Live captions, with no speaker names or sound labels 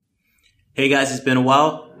Hey guys, it's been a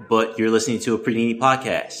while, but you're listening to a pretty neat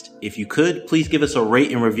podcast. If you could, please give us a rate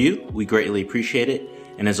and review. We greatly appreciate it.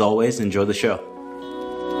 And as always, enjoy the show.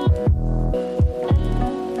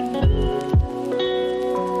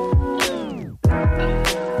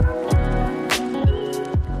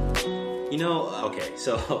 Okay,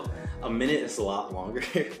 so a minute is a lot longer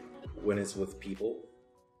when it's with people.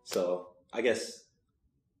 So I guess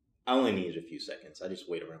I only needed a few seconds. I just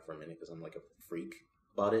wait around for a minute because I'm like a freak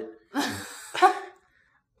about it.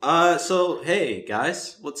 So hey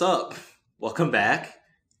guys, what's up? Welcome back.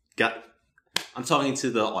 I'm talking to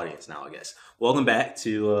the audience now, I guess. Welcome back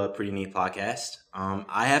to a Pretty Neat Podcast.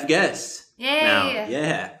 I have guests. Yay! Now,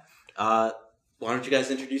 yeah. Why don't you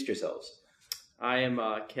guys introduce yourselves? I am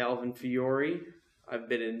Calvin Fiore. I've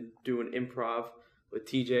been doing improv with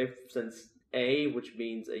TJ since which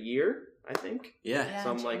means a year, I think. Yeah.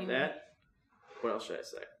 Something like that. What else should I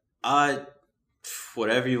say?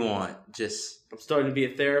 Whatever you want. I'm starting to be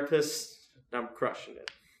a therapist. I'm crushing it.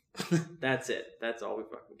 That's it. That's all we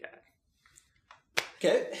fucking got.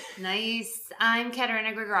 Okay. Nice. I'm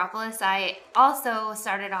Katerina Grigoropoulos. I also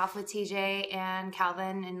started off with TJ and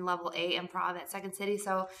Calvin in level 8 improv at Second City,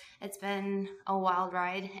 so it's been a wild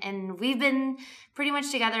ride. And we've been pretty much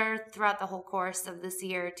together throughout the whole course of this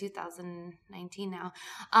year, 2019 now.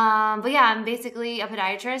 But yeah, I'm basically a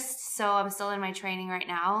podiatrist, so I'm still in my training right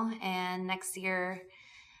now. And next year,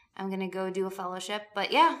 I'm going to go do a fellowship.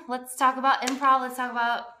 But yeah, let's talk about improv. Let's talk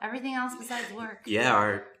about everything else besides work. Yeah,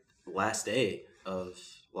 our last day of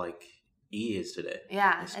E is today.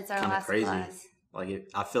 Yeah, it's our last crazy. class.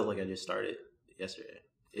 I feel like I just started yesterday.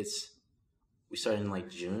 We started in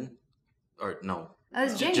June, or no? It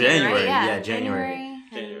was January, right? Yeah, January.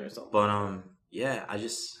 January or something. But yeah,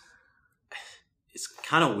 it's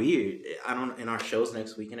kind of weird. In our shows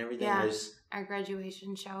next week and everything. Yeah, our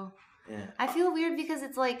graduation show. Yeah, I feel weird because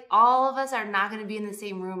it's like all of us are not going to be in the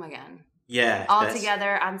same room again. Yeah. All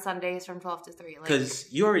together on Sundays from 12 to 3.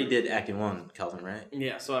 Because you already did Acting 1, Calvin, right?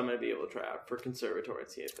 Yeah, so I'm going to be able to try out for conservatory and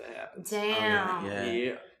see if that happens. Damn.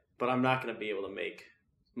 Yeah. But I'm not going to be able to make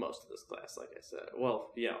most of this class, like I said.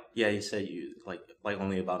 Well, yeah. Yeah, you said you,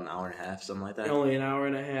 only about an hour and a half, something like that? Only an hour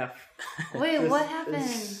and a half. Wait, what happened?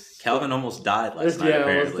 Calvin almost died last night,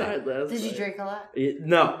 apparently. Yeah, almost died last night. Did you drink a lot?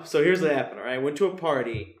 No. So here's what happened, all right? I went to a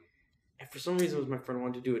party, and for some reason, my friend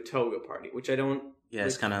wanted to do a toga party, which I don't... Yeah,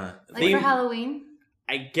 it's kind of... for Halloween?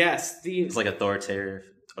 I guess. It's like authoritarian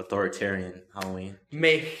Halloween.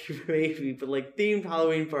 Maybe, but themed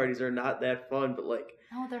Halloween parties are not that fun, but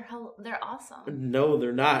No, they're awesome. No,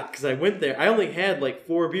 they're not, because I went there. I only had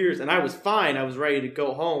 4 beers, and I was fine. I was ready to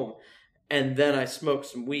go home, and then I smoked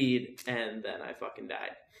some weed, and then I fucking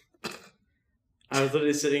died. I was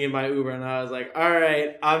literally sitting in my Uber, and I was like, all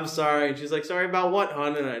right, I'm sorry. And she's like, sorry about what,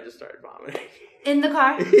 hon? And I just started vomiting. In the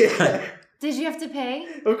car? Yeah. Did you have to pay?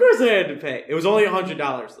 Of course I had to pay. It was only $100,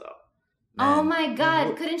 though. Man. Oh my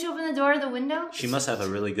god. Couldn't you open the door or the window? She must have a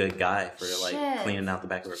really good guy for cleaning out the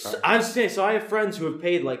back of her car. I'm saying, so I have friends who have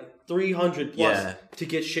paid $300 plus to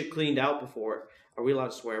get shit cleaned out before. Are we allowed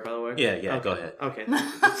to swear, by the way? Yeah, okay. Go ahead. Okay.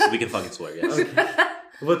 We can fucking swear, yes. Okay.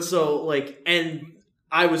 But so, and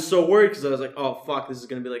I was so worried because I was like, oh fuck, this is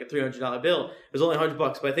going to be a $300 bill. It was only $100,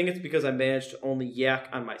 but I think it's because I managed to only yak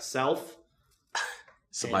on myself.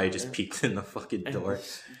 Somebody just peeked in the fucking door.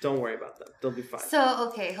 Don't worry about them. They'll be fine. So,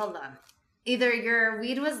 okay, hold on. Either your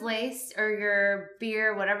weed was laced or your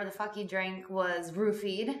beer, whatever the fuck you drank, was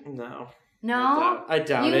roofied. No? I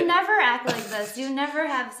doubt it. You never act like this. You never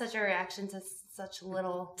have such a reaction to such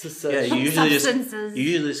little you usually substances. You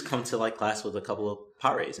usually just come to class with a couple of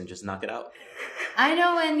Powerades and just knock it out. I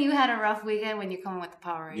know when you had a rough weekend when you come with the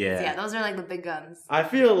Powerades. Yeah, those are the big guns. I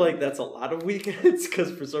feel like that's a lot of weekends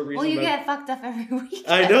because for some reason... Well, you get fucked up every weekend.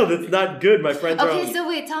 I know, that's not good. My friends Okay, so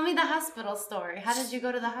wait, tell me the hospital story. How did you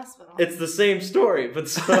go to the hospital? It's the same story, but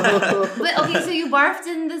so... But okay, so you barfed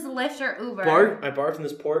in this Lyft or Uber. I barfed in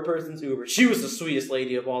this poor person's Uber. She was the sweetest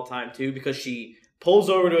lady of all time, too, because she pulls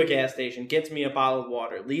over to a gas station, gets me a bottle of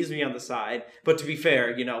water, leaves me on the side. But to be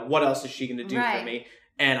fair, what else is she going to do for me?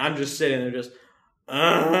 And I'm just sitting there just...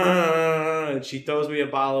 and she throws me a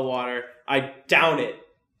bottle of water. I down it.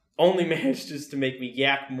 Only manages to make me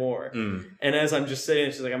yak more. And as I'm just sitting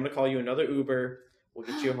there, she's like, I'm going to call you another Uber. We'll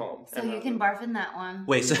get you home. So you can barf in that one.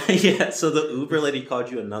 Wait, so the Uber lady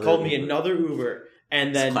called you another Called me another Uber.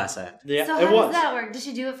 And then... It's class act. Yeah, so how does that work? Did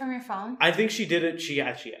she do it from your phone? I think she did it. She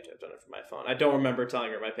actually had to have done it from my phone. I don't remember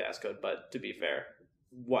telling her my passcode, but to be fair,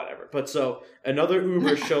 whatever. But so another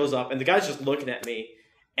Uber shows up, and the guy's just looking at me.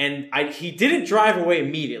 And he didn't drive away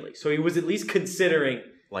immediately, so he was at least considering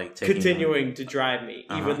continuing to drive me,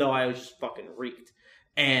 even though I was just fucking reeked.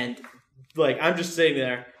 And like, I'm just sitting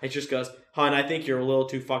there. And she just goes, hon, I think you're a little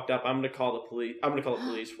too fucked up. I'm going to call the police. I'm going to call the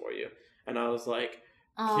police for you. And I was like,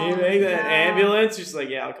 can you make that an ambulance? She's like,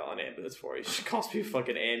 yeah, I'll call an ambulance for you. She calls me a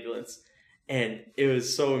fucking ambulance. And it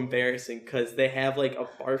was so embarrassing because they have like a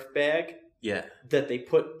barf bag that they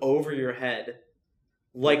put over your head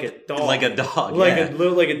like a dog. Like a dog,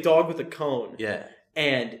 like a dog with a cone. Yeah.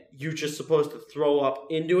 And you're just supposed to throw up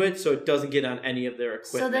into it so it doesn't get on any of their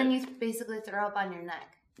equipment. So then you basically throw up on your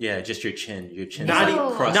neck. Yeah, just your chin. Your chin.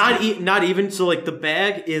 Not even. So like the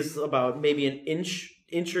bag is about maybe an inch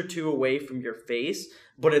or two away from your face,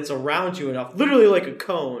 but it's around you enough, literally like a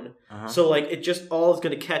cone. So like it just all is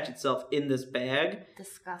going to catch itself in this bag.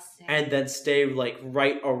 Disgusting. And then stay like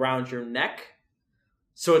right around your neck.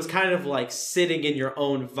 So it's kind of like sitting in your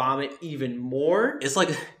own vomit even more. It's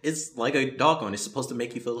like a doggone. It's supposed to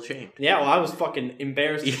make you feel ashamed. Yeah, well, I was fucking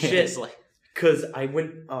embarrassed as shit. It's like, because I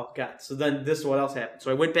went, oh god. So then this is what else happened.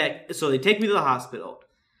 So I went back. So they take me to the hospital.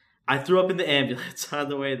 I threw up in the ambulance on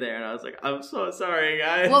the way there, and I was like, I'm so sorry,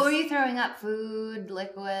 guys. What were you throwing up? Food,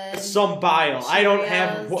 liquid? Some bile. Cheerios? I don't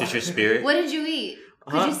have... Just your spirit? What did you eat?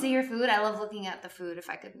 Could you see your food? I love looking at the food if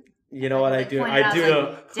I could... You know what I do? I do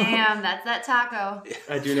know. Damn, that's that taco.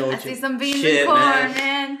 I do know what I see some beans and corn,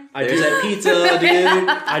 man. There's that pizza, dude.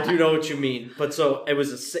 I do know what you mean. But so it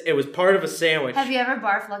was part of a sandwich. Have you ever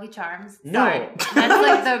barfed Lucky Charms? No. Sorry. That's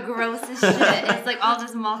like the grossest shit. It's like all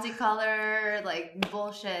this multicolor like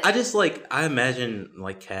bullshit. I imagine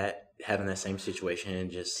like Kat having that same situation and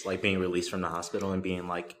just like being released from the hospital and being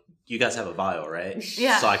like, you guys have a vial, right?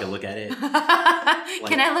 Yeah. So I can look at it.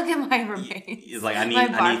 Can I look at my remains? Like I need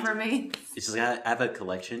barf remains. It's just I have a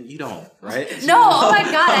collection. You don't, right? No, oh my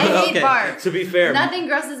god, I hate barf. To be fair, nothing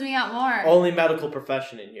grosses me out more. Only medical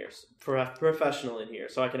professional in here,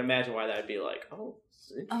 so I can imagine why that'd be like. Oh,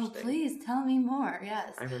 please tell me more.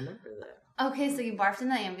 Yes, I remember that. Okay, so you barfed in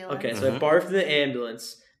the ambulance. Okay, so I barfed in the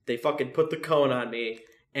ambulance. They fucking put the cone on me,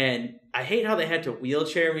 and I hate how they had to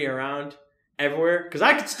wheelchair me around everywhere because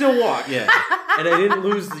I could still walk. Yeah. And I didn't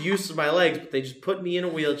lose the use of my legs, but they just put me in a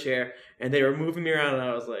wheelchair and they were moving me around and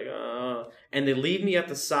I was like, oh. And they leave me at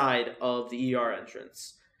the side of the ER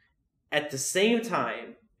entrance. At the same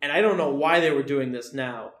time, and I don't know why they were doing this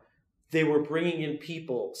now, they were bringing in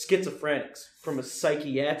people, schizophrenics, from a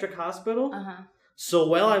psychiatric hospital. So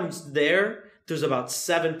while I'm there, there's about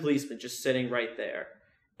 7 policemen just sitting right there.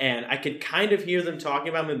 And I could kind of hear them talking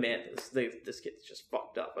about me, man, this kid's just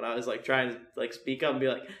fucked up. And I was like trying to like speak up and be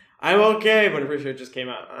like, I'm okay, but I'm pretty sure it just came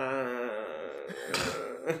out.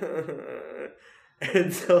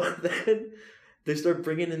 And so then they start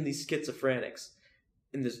bringing in these schizophrenics.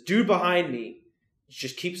 And this dude behind me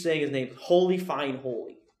just keeps saying his name, Holy Fine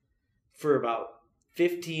Holy, for about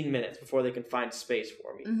 15 minutes before they can find space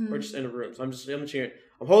for me. We're just in a room. So I'm cheering,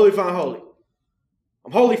 I'm Holy Fine Holy.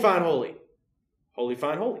 I'm Holy Fine Holy. Holy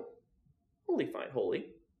Fine Holy. Holy Fine Holy.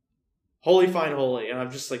 Holy Fine Holy. And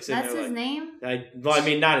I'm just like sitting there. That's his name?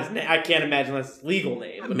 Not his name. I can't imagine that's his legal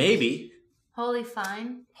name. Maybe. Holy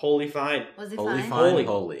Fine? Holy Fine. Was he Holy fine?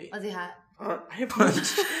 Holy. Was he hot?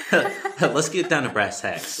 Let's get down to brass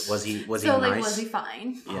tacks. Was he nice? Was he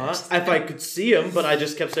fine? Yes. If I could see him, but I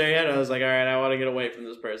just kept staring at him. I was like, all right, I want to get away from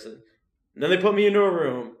this person. And then they put me into a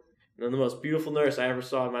room. And then the most beautiful nurse I ever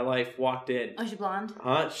saw in my life walked in. Was she blonde?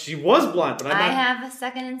 She was blonde, but I have a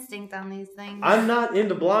second instinct on these things. I'm not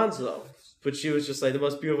into blondes, though. But she was just like the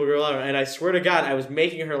most beautiful girl ever. And I swear to God, I was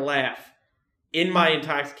making her laugh in my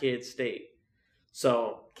intoxicated state.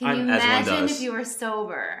 So, can you imagine if you were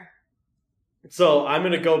sober? So, I'm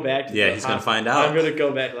going to go back to the hospital. He's going to find out. I'm going to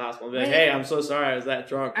go back to the hospital and be like, hey, I'm so sorry I was that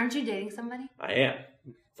drunk. Aren't you dating somebody? I am.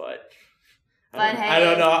 But hey, I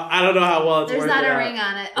don't know how well it's there's working out. There's not a ring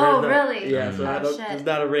on it. Oh, really? Yeah, so there's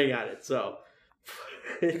not a ring on it. So,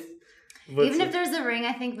 even if there's a ring,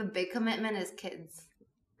 I think the big commitment is kids.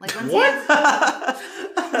 Like once what?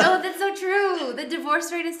 No, that's so true. The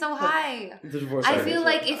divorce rate is so high. I feel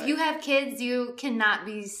like if you have kids, you cannot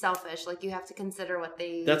be selfish. Like you have to consider what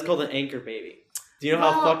they. That's called an anchor baby. Do you know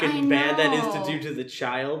how fucking bad that is to do to the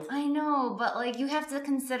child? I know, but like you have to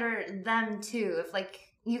consider them too. If like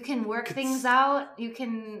you can work things out, you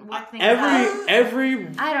can work things out. I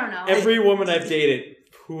don't know. Every woman I've dated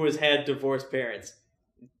who has had divorced parents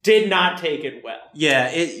did not take it well.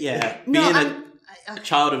 Yeah, being a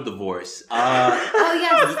child of divorce.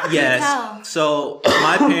 Yes. So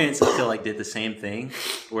my parents, I feel like, did the same thing.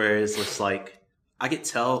 Whereas it's like I could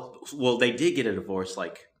tell. Well, they did get a divorce.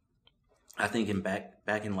 Like I think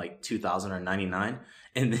back in like 2000 or 99,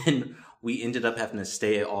 and then we ended up having to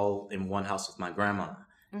stay all in one house with my grandma,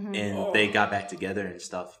 and they got back together and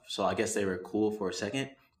stuff. So I guess they were cool for a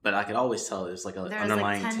second. but I could always tell there's like an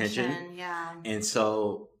underlying tension. Yeah. And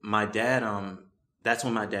so my dad, that's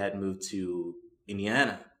when my dad moved to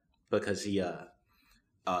Indiana because he,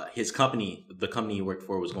 his company, the company he worked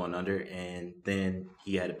for was going under, and then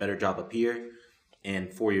he had a better job up here.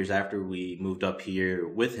 And 4 years after, we moved up here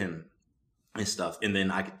with him and stuff. And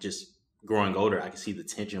then I could just, growing older, I could see the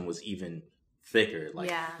tension was even thicker.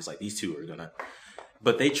 Like, it's like these two are gonna,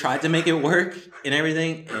 but they tried to make it work and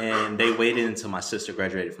everything. And they waited until my sister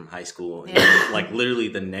graduated from high school. And then, like literally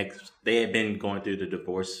they had been going through the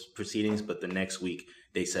divorce proceedings, but the next week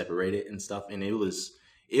they separated and stuff. And it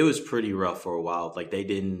was pretty rough for a while. Like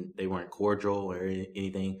they weren't cordial or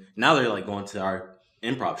anything. Now they're like going to our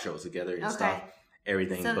improv shows together and stuff.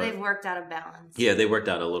 Everything. So they've worked out a balance. Yeah, they worked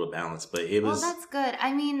out a little balance, but it was... Well, that's good.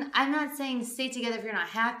 I mean, I'm not saying stay together if you're not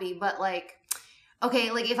happy, but like,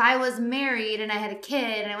 okay, like if I was married and I had a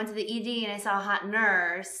kid and I went to the ED and I saw a hot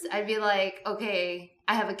nurse, I'd be like, okay,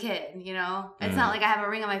 I have a kid, you know? It's not like I have a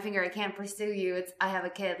ring on my finger, I can't pursue you. It's, I have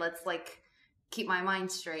a kid, let's like keep my mind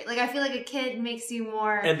straight. Like, I feel like a kid makes you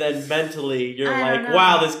more... And then mentally, you're like,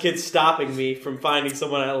 wow, this kid's stopping me from finding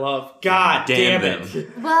someone I love. God damn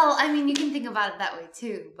it. Well, I mean, you can think about it that way,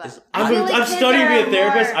 too. But I'm studying to be a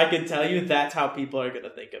therapist. I can tell you that's how people are going to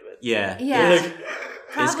think of it. Yeah. Yeah. Like,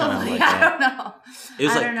 it's kind of like I don't know.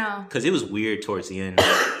 I don't know. Because it was weird towards the end.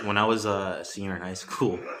 When I was a senior in high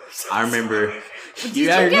school, I remember... Did you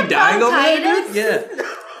get dying over there, dude? Yeah.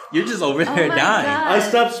 You're just over there dying. God. I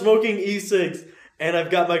stopped smoking e-cigs, and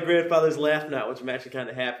I've got my grandfather's laugh now, which I'm actually kind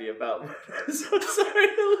of happy about. So sorry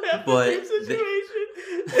to laugh at your situation.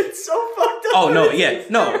 It's so fucked up. Oh, no, yeah.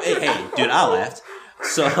 No, hey, dude, I laughed.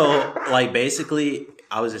 So, like, basically,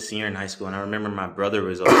 I was a senior in high school, and I remember my brother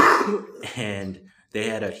was over, and they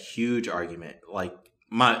had a huge argument. Like,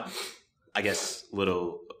 I guess,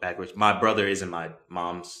 little backwards. My brother isn't my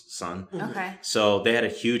mom's son. Okay. So they had a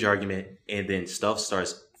huge argument, and then stuff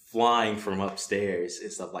starts flying from upstairs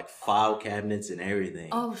and stuff, like file cabinets and everything.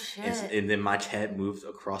 Oh, shit. And then my dad moved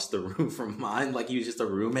across the room from mine, like he was just a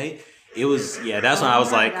roommate. It was, that's when I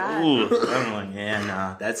was like, ooh. I'm like, yeah,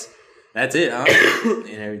 nah, that's it, huh? And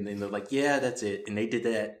everything. They're like, yeah, that's it. And they did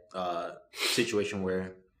that situation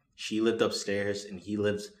where she lived upstairs and he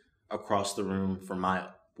lived across the room from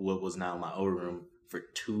what was now my old room for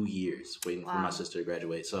 2 years, waiting for my sister to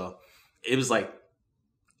graduate. So it was like,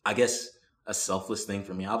 I guess, a selfless thing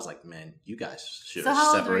for me. I was like, man, you guys should have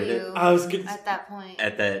separated. So how old were you at that point?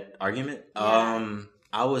 At that argument? Yeah.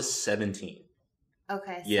 I was 17.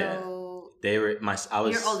 Okay, yeah. So they were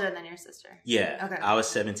you're older than your sister. Yeah. Okay. I was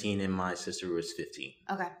 17 and my sister was 15.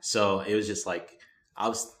 Okay. So it was just like,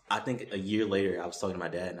 I think a year later, I was talking to my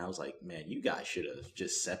dad, and I was like, man, you guys should have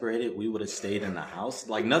just separated. We would have stayed in the house.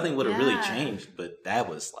 Like, nothing would have really changed, but that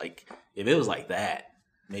was like, if it was like that,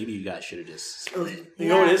 maybe you guys should have just split. You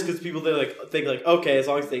know what it is? Because people, they think, okay, as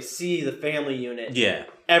long as they see the family unit,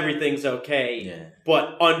 everything's okay. Yeah.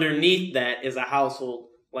 But underneath that is a household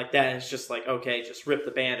like that. It's just like, okay, just rip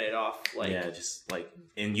the Band-Aid off. Like, yeah, just like,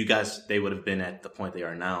 and you guys, they would have been at the point they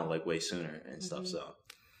are now, like, way sooner and stuff, so.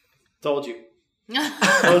 Told you.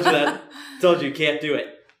 Told you that. Told you can't do it.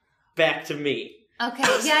 Back to me. Okay.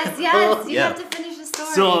 Yes. You have to finish the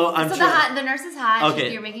story. So the nurse is hot.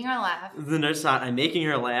 Okay. You're making her laugh. The nurse is hot. I'm making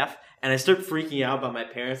her laugh, and I start freaking out about my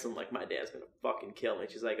parents. I'm like, my dad's gonna fucking kill me.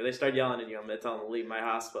 She's like, if they start yelling at you, I'm gonna tell them to leave my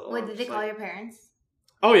hospital. Wait, did they call your parents?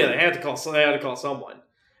 Oh yeah, they had to call someone.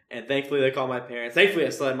 And thankfully, they called my parents. Thankfully, I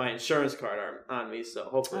still had my insurance card on me, so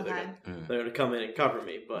hopefully they're going to come in and cover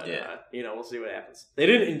me. But, we'll see what happens. They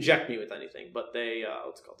didn't inject me with anything, but they,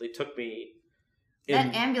 they took me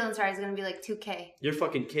That ambulance ride is going to be like $2,000. You're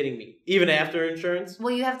fucking kidding me. Even after insurance?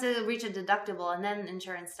 Well, you have to reach a deductible, and then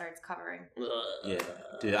insurance starts covering. Yeah.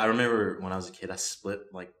 Dude, I remember when I was a kid, I split,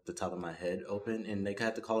 like, the top of my head open, and they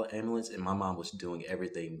had to call an ambulance, and my mom was doing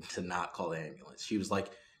everything to not call an ambulance. She was like,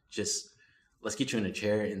 just... let's get you in a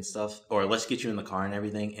chair and stuff, or let's get you in the car and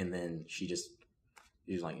everything. And then she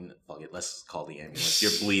was like, fuck it, let's call the ambulance.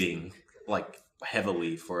 You're bleeding like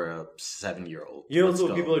heavily for a 7-year-old. You know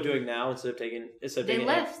what people are doing now instead of taking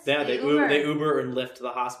Lyft. They Uber and Lyft to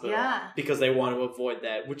the hospital. Yeah. Because they want to avoid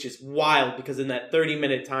that, which is wild because in that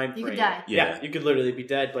 30-minute time frame, you could die. Yeah, you could literally be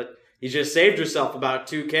dead, but you just saved yourself about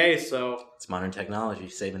 $2,000, so it's modern technology,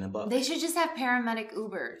 saving a buck. They should just have paramedic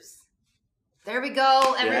Ubers. There we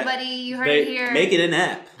go, everybody. You heard it here. Make it an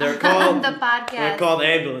app. They're called the podcast. They're called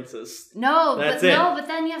ambulances. But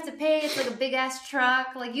then you have to pay. It's like a big ass truck.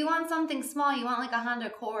 Like you want something small. You want like a Honda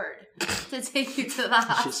Accord to take you to the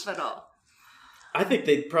hospital. I think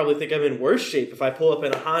they'd probably think I'm in worse shape if I pull up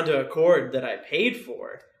in a Honda Accord that I paid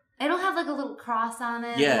for. They don't have like a little cross on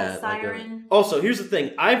it. Yeah, a little siren. Also, here's the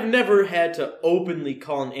thing. I've never had to openly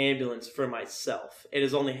call an ambulance for myself. It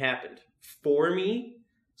has only happened for me.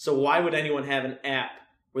 So why would anyone have an app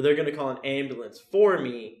where they're going to call an ambulance for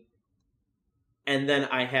me and then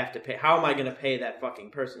I have to pay? How am I going to pay that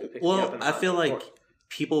fucking person to pick me up? Well, I feel like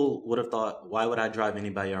people would have thought, why would I drive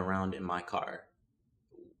anybody around in my car?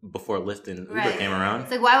 Before Lyft and Uber came around. It's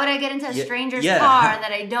like, why would I get into a stranger's car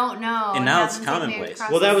that I don't know? And now it's commonplace.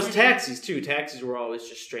 Well, that was taxis, too. Taxis were always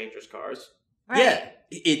just strangers' cars. Right. Yeah,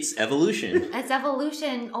 it's evolution. It's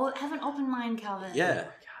evolution. Oh, have an open mind, Calvin. Yeah.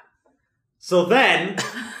 So then,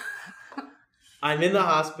 I'm in the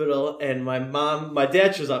hospital, and my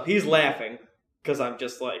dad shows up. He's laughing, because I'm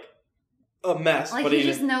just like a mess. Like, but he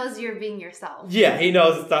just knows you're being yourself. Yeah, he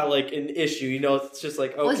knows it's not like an issue. He knows it's just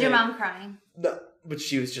like, okay. Was your mom crying? No. But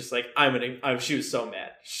she was just like, she was so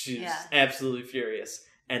mad. She was absolutely furious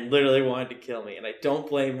and literally wanted to kill me. And I don't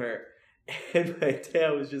blame her. And my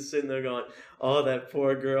dad was just sitting there going, oh, that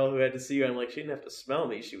poor girl who had to see you. I'm like, she didn't have to smell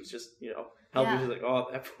me. She was just, helping. She's like, oh,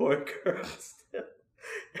 that poor girl.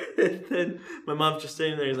 And then my mom's just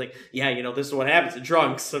sitting there. He's like, yeah, this is what happens to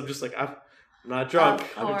drunks. So I'm just like, I'm not drunk.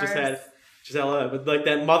 I just had but like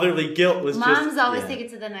that motherly guilt was Moms always take it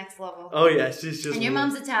to the next level. Oh yeah, she's just. And your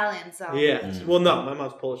mom's Italian, so. Yeah. Mm-hmm. Well, no, my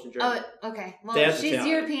mom's Polish and German. Oh, okay. Well, she's Italian.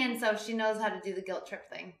 European, so she knows how to do the guilt trip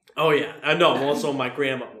thing. Oh yeah, I know. Also, my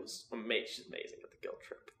grandma was amazing. She's amazing at the guilt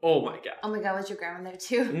trip. Oh my god. Oh my god, was your grandma there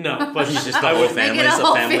too? No, but she's just the whole family.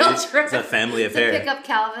 It's a family affair. To pick up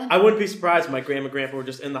Calvin. I wouldn't be surprised if my grandma and grandpa were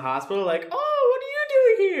just in the hospital, like, oh, what are you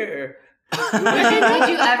doing here? Would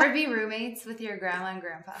you ever be roommates with your grandma and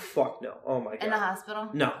grandpa? Fuck no. Oh my god. In the hospital?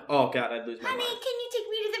 No. Oh god, I'd lose my mind. Honey, can you take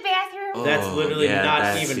me to the bathroom? Oh, that's literally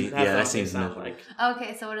not even. That seems sound like.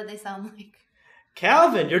 Okay, so what do they sound like?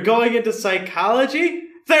 Calvin, you're going into psychology?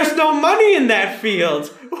 There's no money in that field.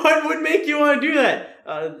 What would make you want to do that?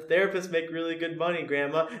 Therapists make really good money,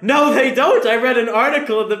 Grandma. No, they don't. I read an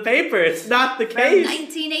article in the paper. It's not the case. From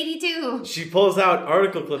 1982. She pulls out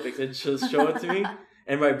article clippings and she'll show it to me.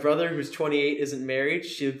 And my brother, who's 28, isn't married.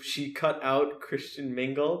 She cut out Christian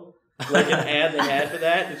Mingle, like an ad they had for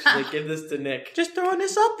that. And she's like, give this to Nick. Just throwing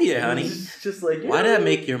this up here, honey. Just like, why did I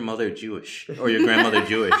make your mother Jewish? Or your grandmother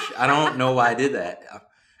Jewish? I don't know why I did that.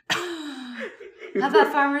 How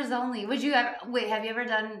about Farmers Only? Would you ever... Wait, have you ever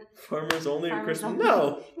done... Farmers Only or Christian...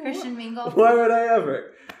 No. Christian Mingle? Why would I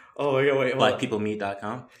ever? Oh my god, wait, hold on.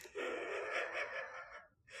 BlackPeopleMeet.com?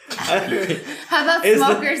 How about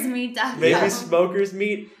SmokersMeet.com? Maybe Smokers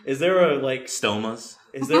Meet? Is there a, like... Stomas?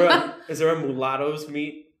 Is there a Mulattoes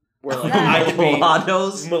Meet? Where, like, I can be...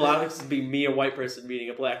 Mulattoes? Mulattoes would be me, a white person, meeting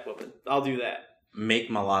a black woman. I'll do that.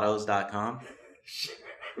 MakeMulattoes.com?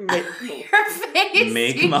 Your face.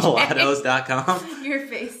 MakeMulattoes.com? Your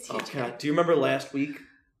face, TJ. Oh god, do you remember last week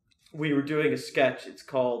we were doing a sketch? It's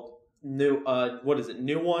called New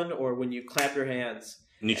One, or when you clap your hands?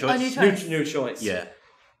 New Choice? New Choice. Yeah.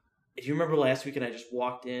 Do you remember last week and I just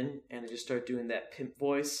walked in and I just started doing that pimp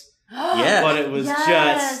voice? Yeah. But it was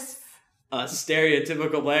just a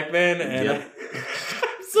stereotypical black man, and I'm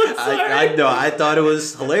so sorry. I know. I thought it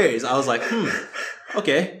was hilarious. I was like,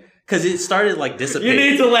 okay. Because it started like dissipating. You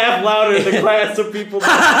need to laugh louder in the class so people know.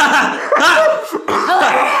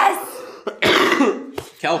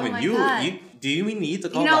 Calvin, do you need to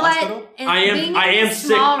call the hospital? I am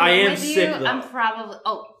sick. I am sick though. I'm probably...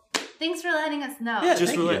 Oh, thanks for letting us know. Yeah,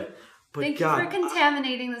 just really. Thank you for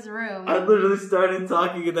contaminating this room. I literally started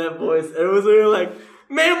talking in that voice, and it was really like,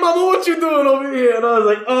 man, mama, what you doing over here? And I was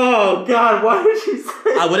like, oh, God, why did she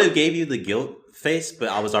say I would have gave you the guilt face, but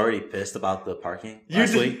I was already pissed about the parking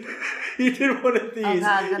last week. You did one of these. Oh,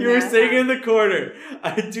 God, you were sitting in the corner.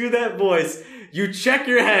 I do that voice. You check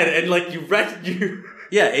your head, and like you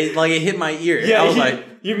Yeah, it hit my ear. Yeah, I was like...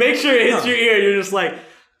 You make sure it hits your ear, you're just like...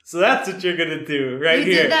 So that's what you're gonna do here. You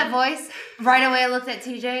did that voice. Right away I looked at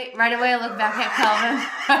TJ. Right away I looked back at Calvin.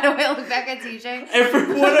 Right away I looked back at TJ. And for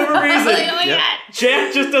whatever reason, like, oh my God.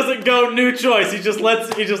 Jack just doesn't go New Choice. He just lets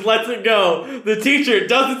it go. The teacher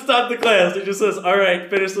doesn't stop the class. He just says, "All right,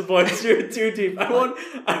 finish the voice. You're too deep." I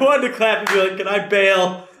wanted to clap and be like, "Can I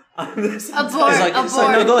bail on this?" Abort. It's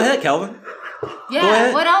like, no, go ahead, Calvin. Yeah. Go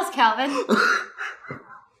ahead. What else, Calvin?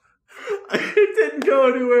 It didn't go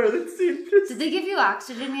anywhere. Did they give you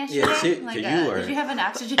oxygen yesterday? Yeah, did you have an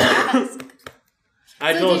oxygen mask?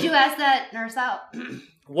 Did you ask that nurse out?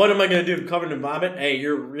 What am I going to do? Covered in vomit? Hey,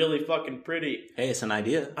 you're really fucking pretty. Hey, it's an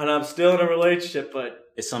idea. And I'm still in a relationship, but...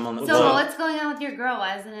 It's someone... So what's going on with your girl?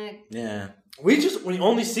 Why isn't it... Yeah. We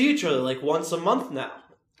only see each other like once a month now.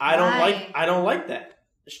 I don't like that.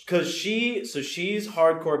 Because she's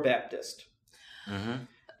hardcore Baptist. Mm-hmm.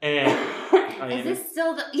 And is this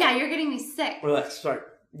still the... Yeah, you're getting me sick. Relax, sorry.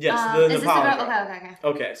 Yes, is this about... Okay.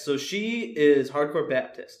 Okay, so she is hardcore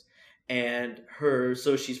Baptist. And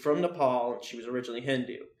so she's from Nepal, and she was originally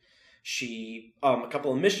Hindu. She, a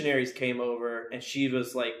couple of missionaries came over, and she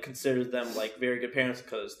was like, considered them like very good parents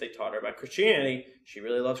because they taught her about Christianity. She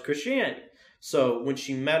really loves Christianity. So when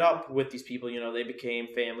she met up with these people, they became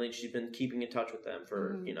family, and she's been keeping in touch with them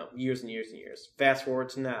for, years and years and years. Fast forward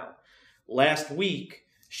to now. Last week,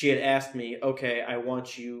 she had asked me, okay, I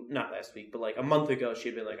want you, not last week, but like a month ago, she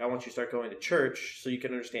had been like, I want you to start going to church so you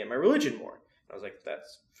can understand my religion more. I was like,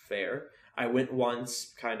 that's fair. I went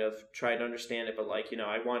once, kind of tried to understand it, but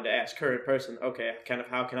I wanted to ask her in person, okay, kind of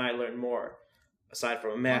how can I learn more aside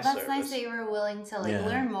from a mass service? That's nice that you were willing to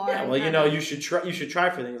learn more. Yeah, well, you should try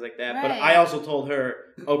for things like that. Right. But I also told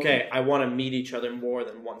her, okay, I want to meet each other more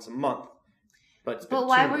than once a month. But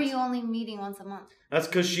why were you only meeting once a month? That's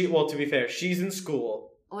because to be fair, she's in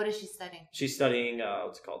school. What is she studying? She's studying,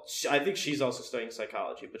 what's it called? I think she's also studying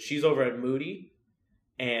psychology, but she's over at Moody.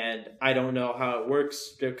 And I don't know how it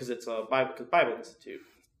works because it's a Bible Institute.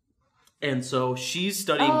 And so she's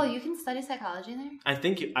studying... Oh, you can study psychology there? I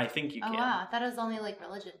think you can. Oh, wow. I thought it was only like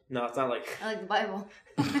religion. No, it's not like... I like the Bible.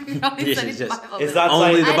 It's not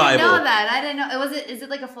only the Bible. I didn't know that. I didn't know. Is it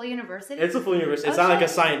like a full university? It's a full university. It's not like a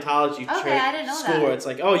Scientology church I didn't know school that. where it's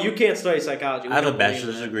like, oh, you can't study psychology. I have a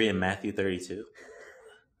bachelor's degree in Matthew 32.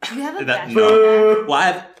 You have a bachelor's?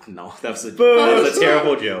 No, that was a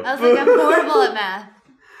terrible joke. I was like, I'm horrible at math.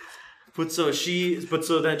 But so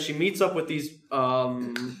then she meets up with these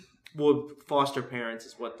foster parents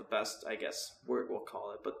is what the best, I guess, word we'll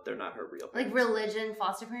call it, but they're not her real parents. Like religion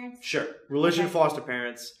foster parents? Sure. Religion foster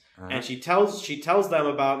parents. Uh-huh. And she tells them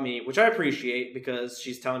about me, which I appreciate because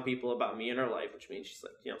she's telling people about me in her life, which means she's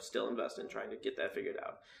like, still invested in trying to get that figured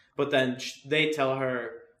out. But then they tell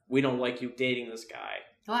her, we don't like you dating this guy.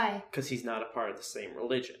 Why? Because he's not a part of the same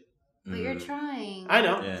religion. But you're trying. I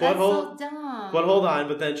know. Yeah. That's so dumb. But hold on.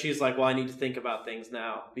 But then she's like, well, I need to think about things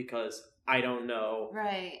now because I don't know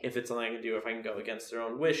if it's something I can do, if I can go against their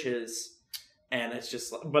own wishes. And it's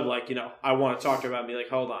just, I want to talk to her about it and be like,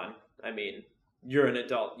 hold on. I mean, you're an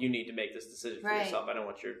adult. You need to make this decision for yourself. I don't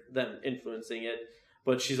want them influencing it.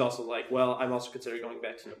 But she's also like, well, I'm also considering going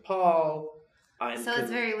back to Nepal. It's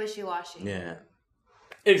very wishy-washy. Yeah.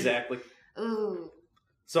 Exactly. Ooh.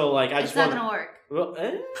 So, it's not going to work. Well,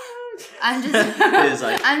 I'm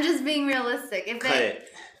just being realistic.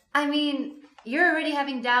 I mean, you're already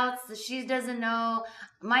having doubts that she doesn't know.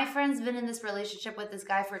 My friend's been in this relationship with this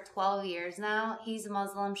guy for 12 years now. He's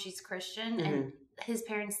Muslim, she's Christian, and his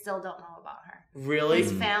parents still don't know about her. Really?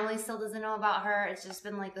 His family still doesn't know about her. It's just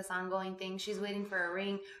been like this ongoing thing. She's waiting for a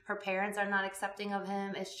ring. Her parents are not accepting of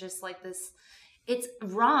him. It's just like this. It's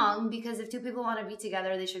wrong because if two people want to be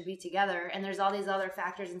together, they should be together. And there's all these other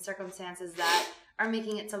factors and circumstances that are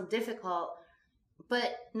making it so difficult.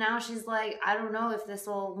 But now she's like, I don't know if this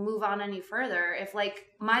will move on any further. If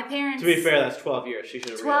my parents... To be fair, that's 12 years. She should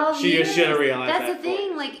have realized. She should have realized that's the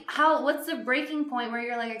thing. What's the breaking point where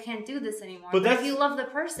you're like, I can't do this anymore? But if you love the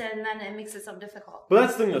person, then it makes it so difficult. But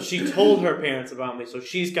that's the thing though. She told her parents about me, so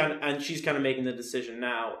she's kind of making the decision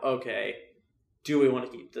now. Okay, do we want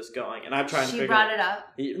to keep this going? And I'm trying to figure out... She brought it up?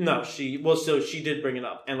 No, she did bring it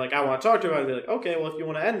up. And I want to talk to her and be like, okay, well, if you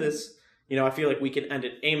want to end this, I feel like we can end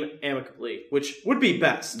it amicably, which would be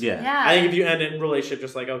best. Yeah. I think if you end it in a relationship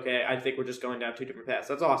just okay, I think we're just going down two different paths.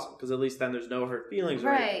 That's awesome, because at least then there's no hurt feelings.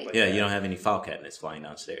 Right. You don't have any foul cabinets flying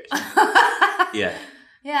downstairs. Yeah.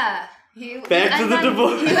 Yeah. Back to the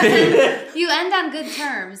divorce. You end on good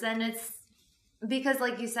terms, and it's... Because,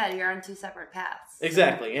 like you said, you're on two separate paths.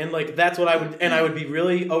 Exactly. And, that's what I would... And I would be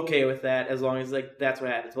really okay with that as long as, that's what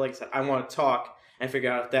happens. But like I said, I want to talk and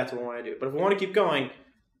figure out if that's what I want to do. But if we want to keep going,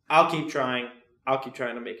 I'll keep trying. I'll keep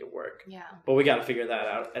trying to make it work. Yeah. But we got to figure that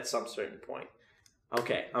out at some certain point.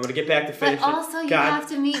 Okay. I'm going to get back to finishing. But also, you have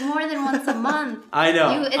to meet more than once a month. I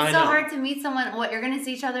know. It's so hard to meet someone. What, you're going to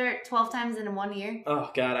see each other 12 times in 1 year? Oh,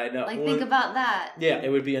 God, I know. Think about that. Yeah, it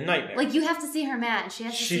would be a nightmare. You have to see her mad. She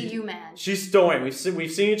has to see you mad. She's storming.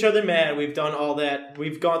 We've seen each other mad. We've done all that.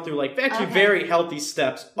 We've gone through, very healthy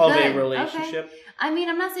steps of a relationship. Okay. I mean,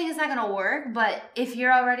 I'm not saying it's not going to work, but if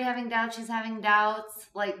you're already having doubts, she's having doubts,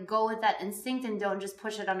 go with that instinct and don't just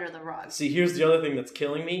push it under the rug. See, here's the other thing that's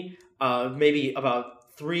killing me. Maybe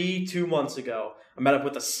about 2 months ago, I met up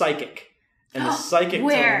with a psychic. And the psychic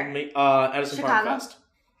told me... Edison Park Fest.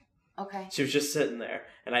 Okay. She was just sitting there.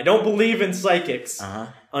 And I don't believe in psychics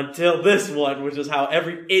until this one, which is how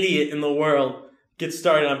every idiot in the world gets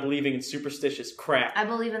started on believing in superstitious crap. I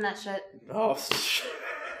believe in that shit. Oh,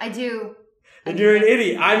 I do. And you're an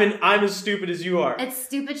idiot. I'm as stupid as you are. It's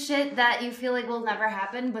stupid shit that you feel like will never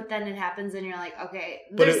happen, but then it happens and you're like, okay,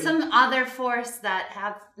 But there's some other force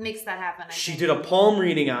that makes that happen. She did a palm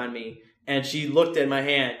reading on me, and she looked at my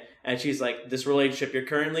hand, and she's like, this relationship you're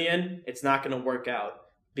currently in, it's not going to work out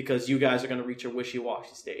because you guys are going to reach your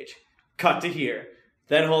wishy-washy stage. Cut to here.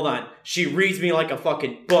 Then hold on. She reads me like a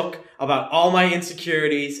fucking book about all my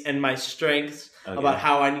insecurities and my strengths, about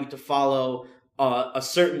how I need to follow a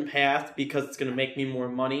certain path because it's going to make me more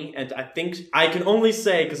money. And I think I can only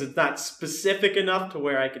say, because it's not specific enough to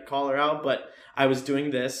where I could call her out, but I was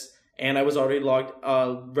doing this and I was already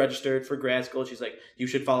registered for grad school. She's like, you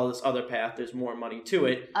should follow this other path. There's more money to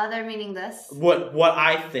it. Other meaning this? What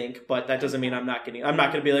I think, but that doesn't mean I'm not going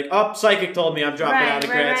to be like, oh, psychic told me I'm dropping out of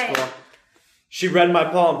grad school. She read my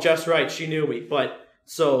palm just right. She knew me.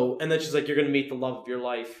 And then she's like, you're going to meet the love of your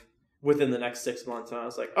life within the next 6 months. And I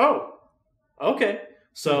was like, oh, okay.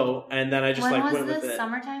 So, and then I just went with it. When was this?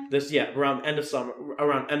 Summertime? Around end of summer,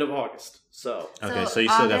 around end of August. So you still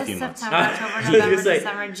got a few months. September, October, November,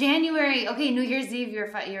 December, January. Okay, New Year's Eve, you're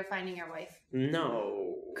finding your wife.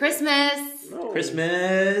 No. Christmas. No.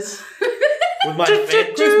 Christmas. With my Kevin's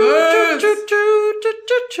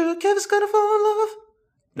gonna fall in love.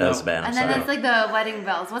 That was bad. And then it's like the wedding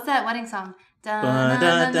bells. What's that wedding song? No, it's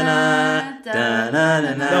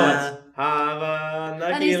Hava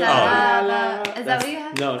Nagila. Is that what you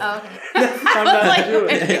have? No. Oh, okay. I'm not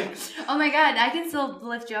doing it. Oh my god, I can still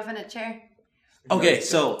lift you up in a chair. Okay,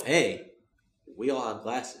 so hey, we all have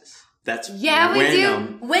glasses. That's we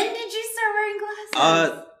do. When did you start wearing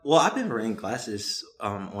glasses? Well, I've been wearing glasses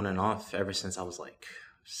on and off ever since I was like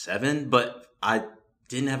 7, but I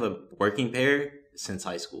didn't have a working pair since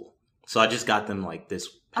high school. So I just got them like this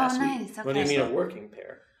past week. Okay. What do you mean a working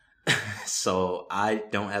pair? So I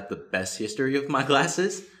don't have the best history of my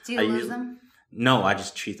glasses. Do you lose them? No, I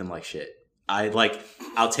just treat them like shit.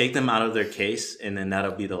 I'll take them out of their case, and then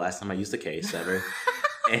that'll be the last time I use the case ever.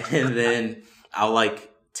 And then I'll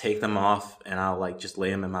take them off, and I'll just lay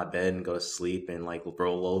them in my bed and go to sleep and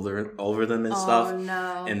roll over them and stuff. Oh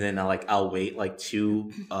no! And then I'll wait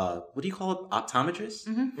 2 what do you call it, optometrists?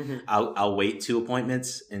 Mm-hmm. Mm-hmm. I'll wait 2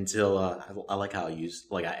 appointments until I like how I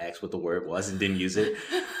asked what the word was and didn't use it,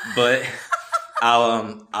 but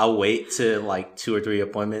I'll wait to 2 or 3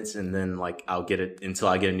 appointments, and then I'll get it until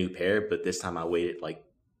I get a new pair. But this time I waited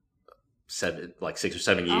 6 or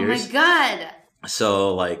 7 years. Oh my god!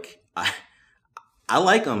 So I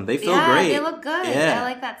like them. They feel great. They look good. Yeah. I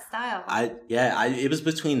like that style. It was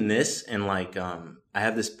between this and I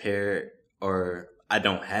have this pair, or I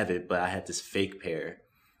don't have it, but I had this fake pair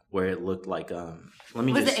where it looked like Was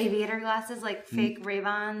it aviator glasses, fake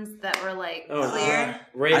Ray-Bans that were clear?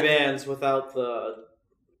 Ray-Bans without the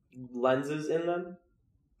lenses in them?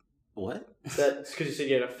 What? That's because you said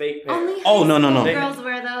you had a fake pair. Only no. girls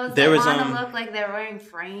wear those. There that was, want to look like they're wearing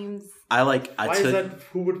frames. Why is that?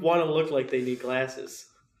 Who would want to look like they need glasses?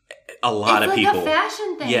 A lot of people. It's like a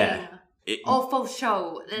fashion thing. Yeah. For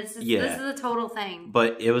show. This is a total thing.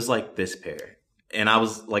 But it was this pair. And I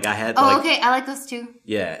was I had okay, I like those too.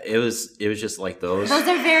 Yeah, it was just those. Those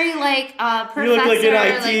are very professor. You look like an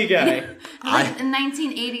IT guy. A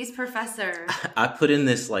 1980s professor. I put in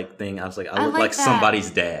this thing. I was I look like that.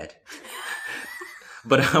 somebody's dad.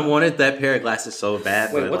 But I wanted that pair of glasses so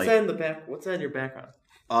bad. Wait, what's that in the back? What's that in your background?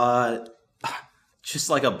 Just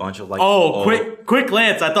a bunch of quick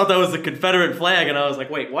glance. I thought that was the Confederate flag, and I was like,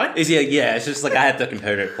 wait, what? Yeah, it's just I had the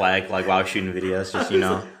Confederate flag while I was shooting videos. Just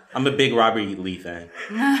I'm a big Robert E. Lee fan.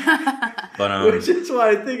 But which is why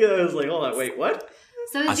I think I was like, hold on, wait, what?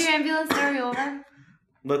 So is your ambulance story over?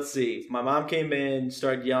 Let's see. My mom came in,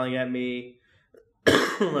 started yelling at me.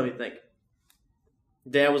 Let me think.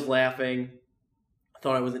 Dad was laughing.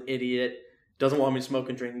 Thought I was an idiot. Doesn't want me to smoke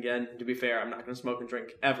and drink again. To be fair, I'm not going to smoke and drink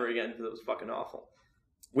ever again because it was fucking awful.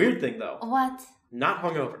 Weird thing though. What? Not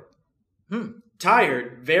hungover.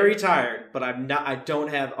 Tired, very tired, but I'm not. I don't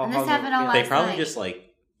have a hungover. They probably just check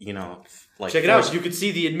it out. You could see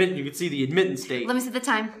the admittance date. Let me see the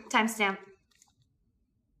timestamp.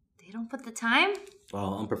 They don't put the time.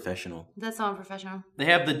 Well, unprofessional. That's so unprofessional. They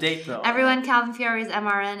have the date though. Everyone, Calvin Fiore's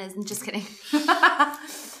MRN isn't just kidding.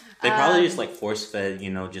 They probably just force fed,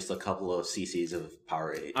 just a couple of cc's of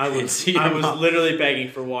Powerade. I was literally begging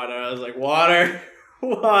for water. I was like, water,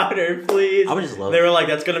 please. I would just love. They were like,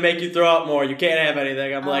 that's gonna make you throw up more. You can't have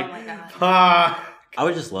anything. I'm my God. I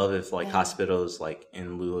would just love if hospitals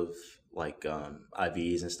in lieu of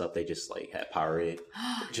IVs and stuff, they just had Powerade.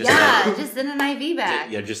 Just in an IV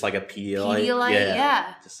bag. Yeah, just a Pedialyte. Pedialyte,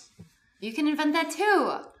 yeah. You can invent that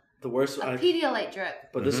too. The worst. A Pedialyte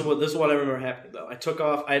drip. But this is what I remember happening though. I had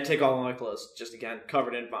to take all of my clothes, just again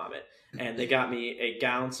covered in vomit, and they got me a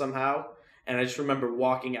gown somehow. And I just remember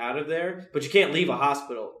walking out of there, but you can't leave a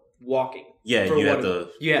hospital walking. Yeah, you have to.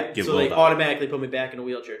 Yeah, give so they blow automatically put me back in a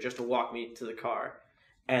wheelchair just to walk me to the car.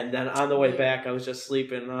 And then on the way back, I was just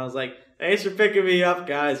sleeping, and I was like, "Thanks for picking me up,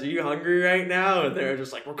 guys. Are you hungry right now?" And they're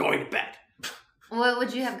just like, "We're going to bed." What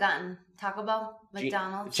would you have gotten? Taco Bell?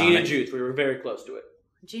 McDonald's? Gene and Jude's. We were very close to it.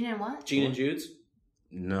 Gene and what? Gene and Jude's.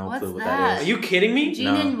 No What's clue what that? that Are is. you kidding me? Gene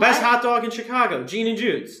No. and Best what? hot dog in Chicago. Gene and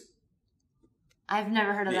Jude's. I've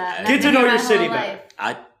never heard of that. Yeah. and Get I've to been know here your my city whole better. life.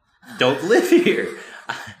 I don't live here.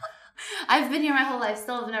 I've been here my whole life.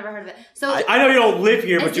 Still have never heard of it. So I know you don't live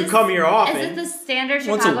here, Is but you this- come here often. is it the standard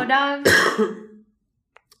Once Chicago a- dog?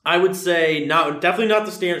 I would say definitely not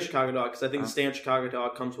the standard Chicago dog, because I think the standard Chicago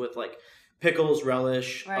dog comes with like pickles,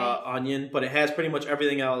 relish, Right. onion, but it has pretty much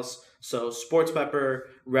everything else. So sports pepper,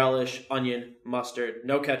 relish, onion, mustard,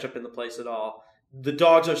 no ketchup in the place at all. The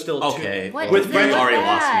dogs are still Okay. What With is French it? already What's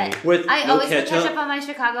lost that? me. with I no always ketchup. put ketchup on my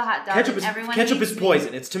Chicago hot dog. Ketchup and everyone ketchup hates is me.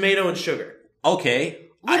 poison. It's tomato and sugar. Okay.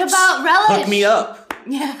 What about relish? Hook me up.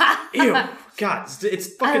 Yeah. Ew, God, it's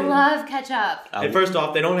I fucking. love ketchup. And first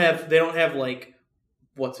off, they don't have like,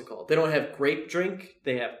 what's it called? They don't have grape drink.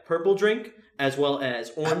 They have purple drink as well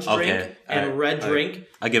as orange Okay, drink and alright, red alright. drink.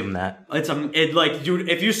 I give them that. It's like dude,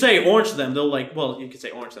 if you say orange to them, they'll like. Well, you could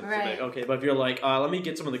say orange to them. Right. Like, okay, but if you're like, let me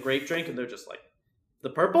get some of the grape drink, and they're just like, the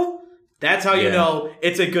purple. That's how you Yeah. know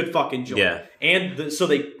it's a good fucking joint. Yeah. And so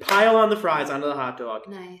they pile on the fries onto the hot dog.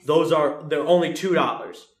 Nice. They're only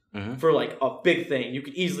 $2 Mhm. for like a big thing. You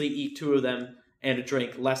could easily eat two of them and a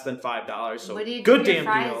drink less than $5. So what do you good do your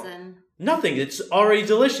damn fries deal. in? Nothing. It's already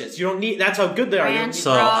delicious. You don't need. That's how good they are. You don't Ranch. need-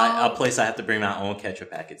 So Bro. a place I have to bring my own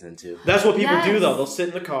ketchup packets into. That's what people do Yes. though. They'll sit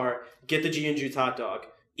in the car, get the G and Juice hot dog,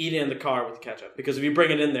 eat it in the car with the ketchup. Because if you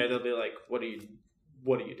bring it in there, they'll be like, "What are you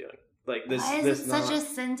doing? Like this? Why is this it such not- a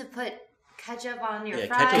sin to put ketchup on your Yeah,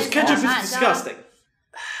 fries? ketchup's Because ketchup or hot is dog? disgusting."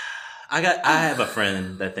 I have a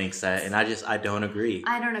friend that thinks that, and I don't agree.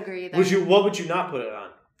 I don't agree either. What would you not put it on?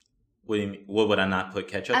 What do you mean? What would I not put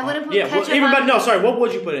ketchup I on? wouldn't put Yeah, ketchup even on. better. No, sorry. What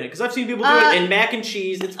would you put in it? Because I've seen people do it in mac and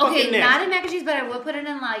cheese. It's Okay, fucking not nasty. in mac and cheese, but I would put it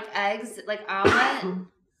in like eggs, like omelet,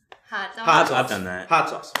 hot dog. Hot sauce. I've done that. Hot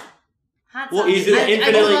sauce. Hot Well, sauce. easy,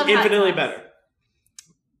 I do love hot infinitely sauce. better.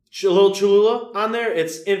 A little Cholula on there,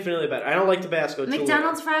 it's infinitely better. I don't like Tabasco. Cholula.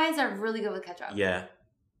 McDonald's fries are really good with ketchup. Yeah,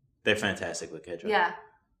 they're fantastic with ketchup. Yeah.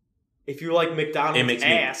 If you like McDonald's It makes me-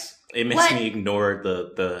 ass, It makes What? me ignore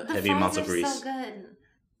the The heavy fries amounts of are grease. so good.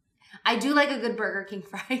 I do like a good Burger King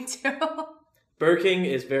fry too. Burger King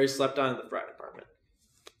is very slept on in the fry department.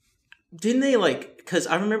 Didn't they because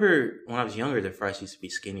I remember when I was younger, their fries used to be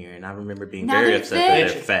skinnier, and I remember being Now very they're upset that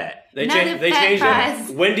thick. they're fat. They Now changed. they're They fat changed fries.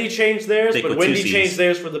 it. Wendy changed theirs, Thick but with Wendy two Cs. changed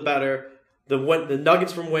theirs for the better. The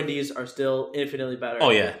nuggets from Wendy's are still infinitely better. Oh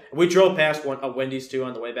yeah, We drove past a Wendy's too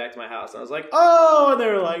on the way back to my house, and I was like, "Oh!" And they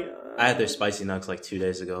were like, I had their spicy nugs like 2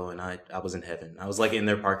 days ago, and I was in heaven. I was like in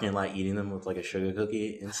their parking lot eating them with like a sugar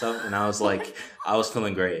cookie and stuff, and I was like, I was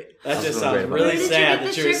feeling great. I That was just feeling sounds great about really Where did you sad get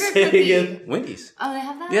that the you're sugar sitting cookie? in. Wendy's. Oh, they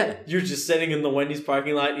have that? Yeah, You're just sitting in the Wendy's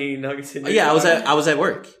parking lot eating nuggets. In your yeah. car? I was at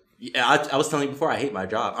work. Yeah, I was telling you before. I hate my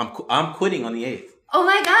job. I'm quitting on the 8th. Oh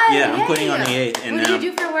my god. Yeah, I'm yay. quitting on the 8th. And What do then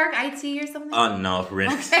you do for work? IT or something? Oh no,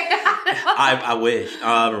 rent. Okay. I wish.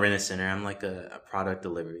 I'm a rent center. I'm like a product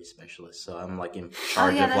delivery specialist, so I'm like in Oh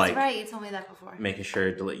charge yeah, of that's like right. You told me that before. making sure.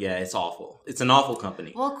 Yeah, it's awful. It's an awful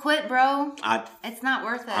company. Well, quit, bro. I It's not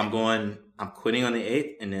worth it. I'm quitting on the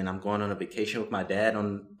 8th, and then I'm going on a vacation with my dad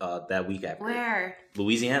on that week after. Where?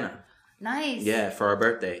 Louisiana. Nice. Yeah, for our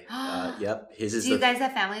birthday. Yep. His is Do you guys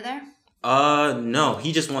have family there? no.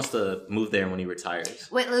 He just wants to move there when he retires.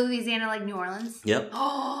 Wait, Louisiana, like New Orleans? Yep.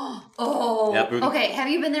 Oh. Yep. Okay, have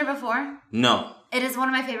you been there before? No. It is one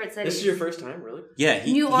of my favorite cities. This is your first time, really? Yeah.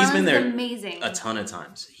 New Orleans he's been there is amazing. a ton of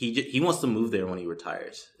times. He wants to move there when he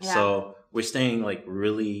retires. Yeah. So we're staying like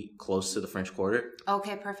really close to the French Quarter,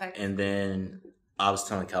 Okay, perfect. and then I was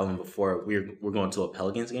telling Calvin before we're going to a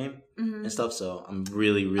Pelicans game and stuff. So I'm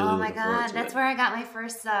really oh my looking forward god, to that's it. where I got my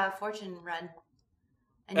first Fortune run.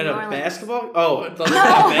 In And New a Orleans. basketball? Oh, No.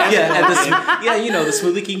 Yeah, you know the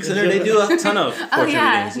Smoothie King Center. They do a ton of Oh fortune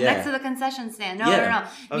yeah, readings. Yeah, next to the concession stand. No, Yeah.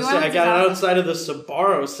 no. I New Orleans got is it awesome. outside of the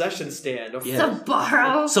Sbarro session stand. Yeah.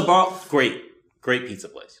 Sabaro. Sabal, great pizza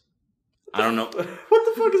place. I don't know. What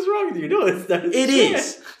the fuck is wrong with you? No, it's not. It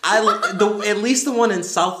is. At least the one in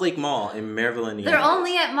South Lake Mall in Maryville, Indiana. They're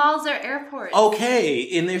only at malls or airports.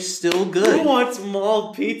 Okay, and they're still Who good. wants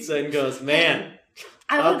mall pizza and goes, man?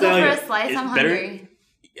 I I'll would go tell for you, a slice. it's I'm better- hungry.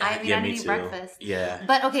 I mean, I me didn't eat too. breakfast. Yeah.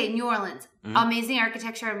 But okay, New Orleans. Mhm. Amazing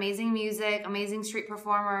architecture, amazing music, amazing street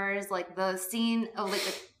performers. Like the scene of like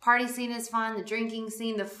the party scene is fun. The drinking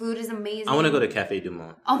scene, the food is amazing. I want to go to Cafe Du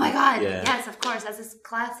Monde. Oh my god! Yeah. Yes, of course. That's a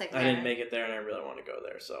classic. I there. didn't make it there, and I really want to go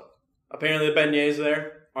there. So apparently, the beignets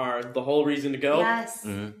there are the whole reason to go. Yes.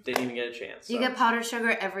 Mhm. Didn't even get a chance. You so. get powdered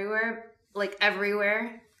sugar everywhere, like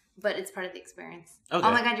everywhere, but it's part of the experience. Okay.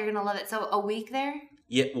 Oh my god, you're gonna love it. So a week there?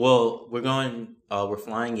 Yeah, well, we're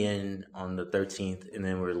flying in on the 13th, and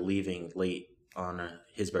then we're leaving late on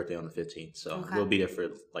his birthday on the 15th. So Okay. we'll be there for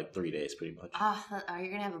like 3 days, pretty much. Oh, you're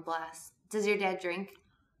gonna have a blast. Does your dad drink?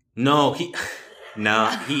 No, he.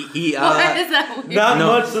 Why is that weird? Not No.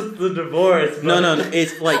 much of the divorce. But No.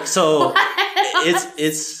 It's like so.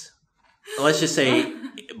 It's. Let's just say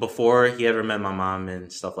before he ever met my mom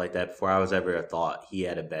and stuff like that. Before I was ever a thought, he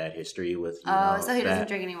had a bad history with. So he doesn't that.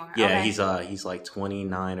 drink anymore. Yeah, Okay. he's like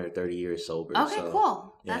 29 or 30 years sober. Okay, so,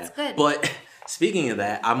 cool. yeah. That's good. But speaking of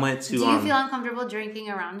that, I went to. Do you feel uncomfortable drinking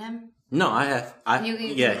around him? No, I have. You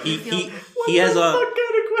feel- He has a. What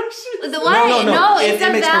kind of question? The why? No, It's it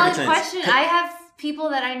a makes valid perfect sense. question. I have people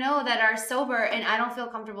that I know that are sober, and I don't feel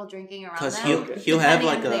comfortable drinking around Because them. he'll have depending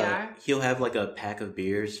like on who they are. he'll have like a pack of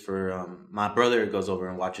beers for my brother goes over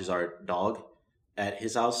and watches our dog at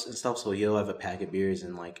his house and stuff, so he'll have a pack of beers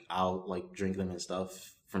and like I'll like drink them and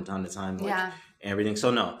stuff from time to time, like Yeah. everything.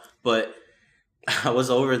 So no, but I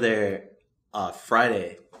was over there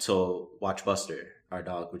Friday to watch Buster, our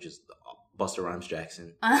dog, which is Buster Rhymes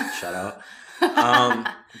Jackson. Shout out.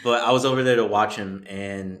 But I was over there to watch him,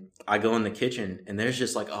 and I go in the kitchen, and there's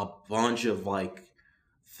just like a bunch of like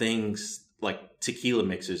things like tequila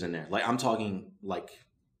mixers in there. Like I'm talking like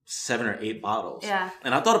 7 or 8 bottles. Yeah.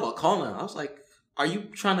 And I thought about calling him. I was like, "Are you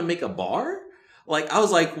trying to make a bar?" Like I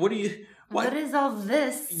was like, "What are you?" What is all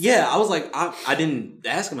this? Yeah, I was like, I didn't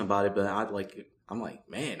ask him about it, but I'm like,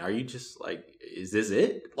 man, are you just like, is this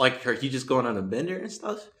it? Like, are you just going on a bender and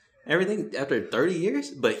stuff? Everything after 30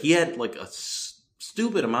 years? But he had like a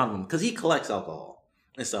stupid amount of them because he collects alcohol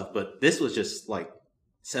and stuff. But this was just like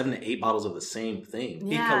 7 to 8 bottles of the same thing.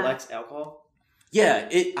 He Yeah. collects alcohol. Yeah,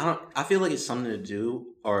 I feel like it's something to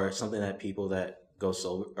do or something that people that go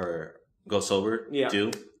sober Yeah.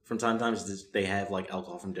 do from time to time. Is this, they have like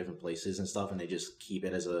alcohol from different places and stuff, and they just keep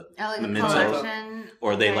it as a Oh, like a memento. collection.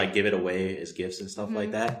 Or they Okay. like give it away as gifts and stuff like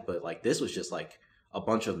Mhm. that. But like this was just like a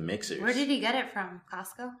bunch of mixers. Where did he get it from?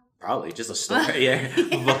 Costco? Probably just a store, yeah.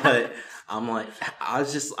 But I'm like, I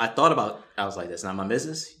was like, that's not my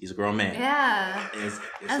business. He's a grown man. Yeah. It's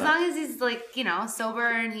As like- long as he's like, sober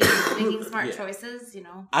and he's making smart Yeah. choices,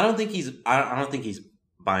 I don't think he's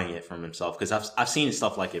buying it from himself because I've seen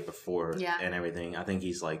stuff like it before Yeah. and everything. I think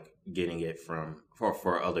he's like getting it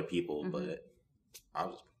for other people, Mhm. but I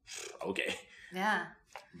was okay. Yeah.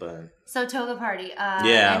 But So toga party.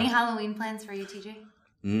 Yeah. Any Halloween plans for you, TJ?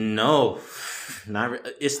 no,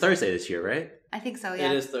 it's Thursday this year, right? I think so.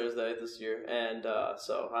 Yeah. It is Thursday this year, and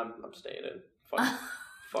so I'm staying in.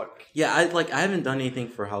 Fuck. Yeah, I haven't done anything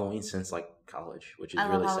for Halloween since like college, which is I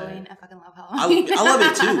love really Halloween. sad. I fucking love I Halloween. love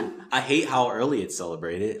it too. I hate how early it's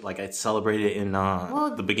celebrated. Like it's celebrated in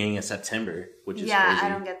Well, the beginning of September, which is yeah, crazy. I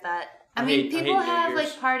don't get that. I I mean, hate people New have Year's.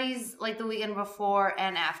 like parties like the weekend before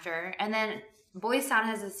and after, and then Boys Town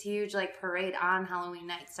has this huge like parade on Halloween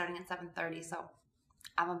night starting at 7:30. So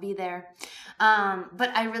I'm gonna be there.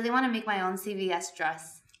 But I really want to make my own CVS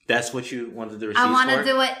dress. That's what you wanted the receipts I want for? to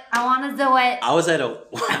do it. I want to do it. I was at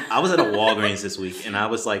a Walgreens this week, and I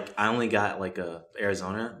was like, I only got like a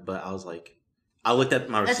Arizona, but I was like, I looked at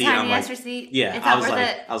my The receipt. tiny I'm like, ass receipt. yeah, It's I not was worth like,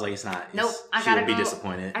 it. I was like, it's not. Nope, I she gotta would be go.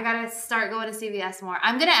 disappointed. I gotta start going to CVS more.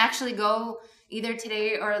 I'm gonna actually go either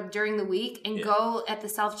today or during the week and go at the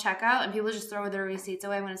self checkout, and people just throw their receipts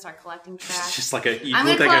away. I'm gonna start collecting It's trash. just like you I'm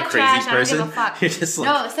look gonna like a collect crazy trash. I person. don't give a fuck. You're just like,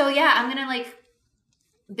 No, so yeah, I'm gonna like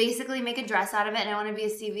basically make a dress out of it, and I want to be a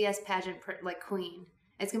CVS pageant like queen.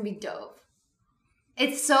 It's gonna be dope.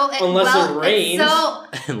 It's so Unless it rains. It's so,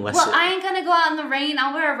 unless well, it- I ain't gonna go out in the rain.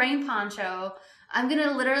 I'll wear a rain poncho. I'm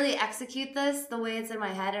gonna literally execute this the way it's in my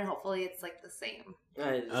head, and hopefully it's like the same.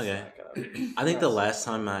 Okay. I think the last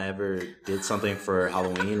time I ever did something for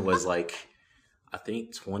Halloween was like, I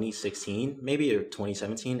think 2016, maybe, or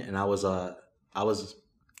 2017, and I was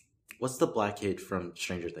what's the black kid from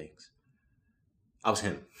Stranger Things? I was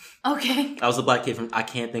him. Okay. I was the black kid from, I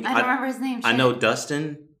can't think. I don't remember his name. I Shit. know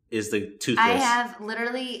Dustin is the toothless.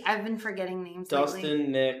 I've been forgetting names lately.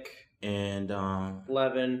 Dustin, Nick, and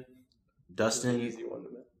Levin. Dustin, Easy one to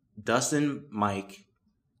make. Dustin, Mike.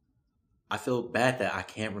 I feel bad that I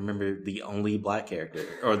can't remember the only black character,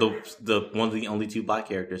 or the one of the only 2 black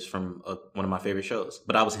characters from one of my favorite shows.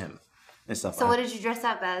 But I was him. and stuff. So what did you dress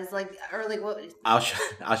up as? Like, or like what? I'll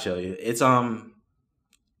show you. It's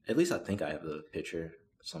at least I think I have the picture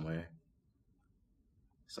somewhere.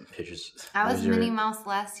 Some pictures. I was Minnie Mouse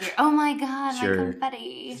last year. Oh my god, my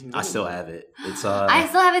confetti. I still have it. It's I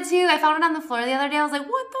still have it too. I found it on the floor the other day. I was like,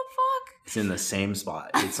 what the fuck? It's in the same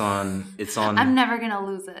spot. It's on I'm never gonna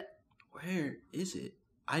lose it. Where is it?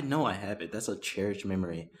 I know I have it. That's a cherished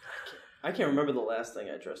memory. I can't remember the last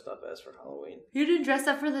thing I dressed up as for Halloween. You didn't dress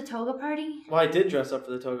up for the toga party? Well, I did dress up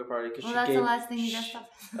for the toga party. Well, that's the last thing you dressed up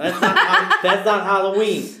as. That's not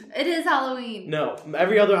Halloween. It is Halloween. No.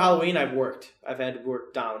 Every other Halloween I've worked. I've had to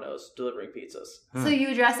work Domino's delivering pizzas. So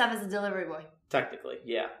you dressed up as a delivery boy? Technically,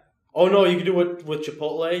 yeah. Oh no, you could do it with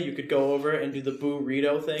Chipotle. You could go over and do the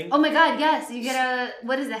burrito thing. Oh my god, yes. You get a,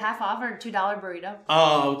 what is it, half off or $2 burrito?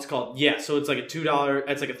 Oh, it's called, yeah. So it's like a $2,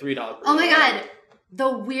 it's like a $3 burrito. Oh my god. The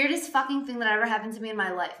weirdest fucking thing that ever happened to me in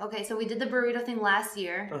my life. Okay, so we did the burrito thing last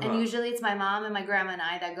year, and usually it's my mom and my grandma and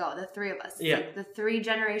I that go, the three of us. Yeah. Like the 3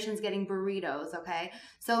 generations getting burritos, okay?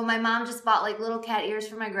 So my mom just bought like little cat ears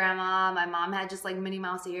for my grandma. My mom had just like Minnie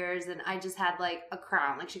Mouse ears, and I just had like a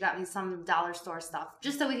crown. Like she got me some dollar store stuff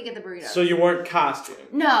just so we could get the burritos. So you weren't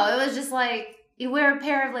costumed? No, it was just like, you wear a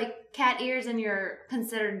pair of like cat ears and you're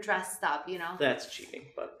considered dressed up, you know? That's cheating,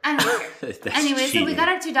 but I don't care. Anyway, cheating. so we got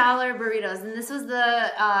our $2 burritos, and this was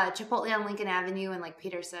the Chipotle on Lincoln Avenue in like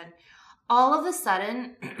Peterson. All of a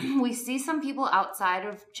sudden, we see some people outside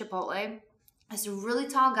of Chipotle. This really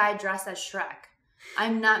tall guy dressed as Shrek.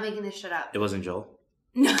 I'm not making this shit up. It wasn't Joel?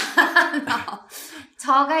 No.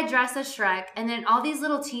 Tall guy dressed as Shrek, and then all these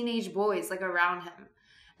little teenage boys like around him.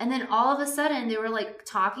 And then all of a sudden, they were like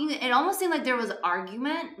talking. It almost seemed like there was an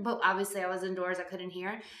argument, but obviously I was indoors. I couldn't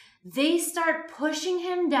hear. They start pushing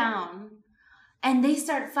him down, and they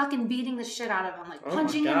start fucking beating the shit out of him, like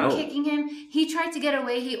punching him, kicking him. He tried to get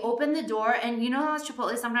away. He opened the door, and you know how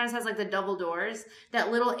Chipotle sometimes has like the double doors? That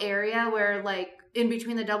little area where like in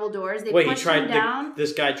between the double doors, they push him down.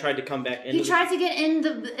 This guy tried to come back in. He tried to get in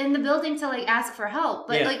the building to like ask for help,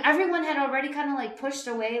 but like everyone had already kind of like pushed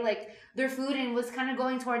away like their food and was kind of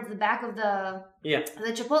going towards the back of the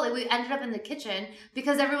Chipotle. We ended up in the kitchen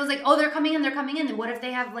because everyone was like, oh, they're coming in. And what if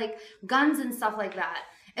they have like guns and stuff like that?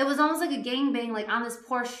 It was almost like a gangbang like on this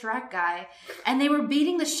poor Shrek guy, and they were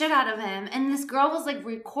beating the shit out of him, and this girl was like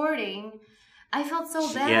recording. I felt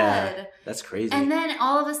so bad. Yeah, that's crazy. And then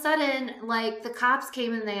all of a sudden, like, the cops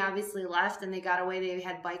came and they obviously left and they got away. They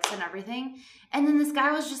had bikes and everything. And then this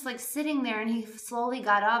guy was just, like, sitting there and he slowly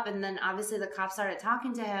got up. And then obviously the cops started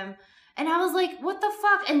talking to him. And I was like, what the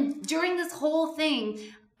fuck? And during this whole thing,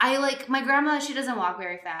 my grandma, she doesn't walk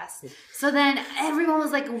very fast. So then everyone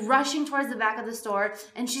was like rushing towards the back of the store,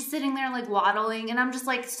 and she's sitting there like waddling, and I'm just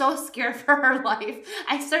like so scared for her life.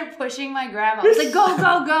 I start pushing my grandma. I was like, go,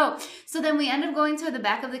 go, go. So then we end up going to the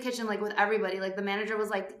back of the kitchen like with everybody. Like the manager was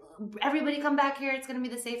like, everybody come back here. It's going to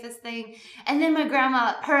be the safest thing. And then my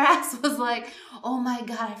grandma, her ass was like, oh my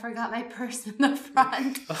God, I forgot my purse in the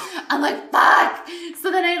front. I'm like, fuck.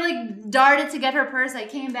 So then I like darted to get her purse. I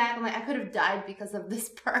came back. I'm like, I could have died because of this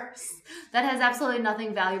purse that has absolutely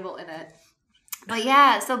nothing valuable in it. But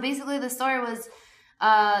yeah, so basically the story was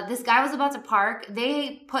this guy was about to park.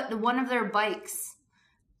 They put one of their bikes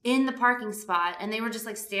in the parking spot, and they were just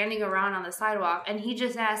like standing around on the sidewalk. And he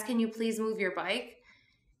just asked, can you please move your bike?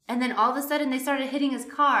 And then all of a sudden they started hitting his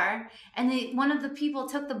car, and one of the people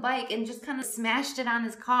took the bike and just kind of smashed it on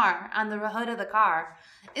his car, on the hood of the car.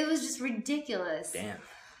 It was just ridiculous. Damn.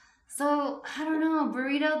 So, I don't know,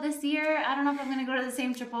 burrito this year, I don't know if I'm going to go to the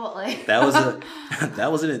same Chipotle.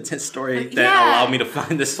 That was an intense story that allowed me to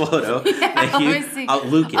find this photo. Yeah, Thank you. let me see.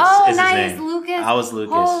 Lucas oh, is nice, his name. Lucas. I was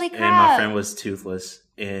Lucas. Holy crap. And my friend was Toothless.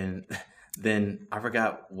 And then I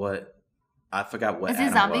forgot what Is he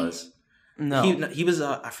Adam zombie? was. No, he was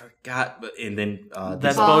I forgot, but and then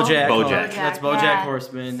that's BoJack. BoJack. That's BoJack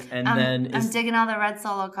Horseman, and then I'm digging all the red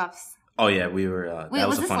Solo cups. Oh yeah, we were. Wait, that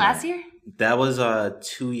was a this fun last night. year? That was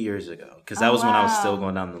 2 years ago, because that was when I was still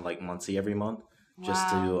going down to like Muncie every month just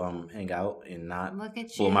to hang out and not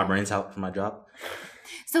blow my brains out for my job.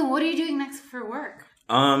 So what are you doing next for work?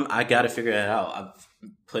 I got to figure it out. I've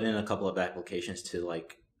put in a couple of applications to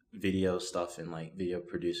like video stuff and like video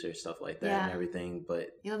producer stuff like that and everything, but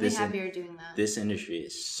you'll be happier doing that. This industry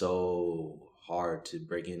is so hard to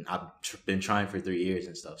break in. I've been trying for 3 years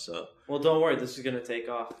and stuff. So well, don't worry, this is gonna take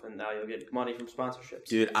off, and now you'll get money from sponsorships.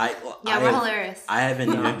 Dude, we're hilarious. I haven't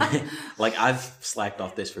even like I've slacked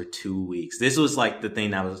off this for 2 weeks. This was like the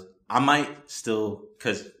thing that I might still,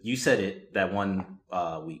 because you said it that one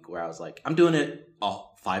week where I was like, I'm doing it a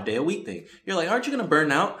 5-day-a-week thing. You're like, aren't you going to burn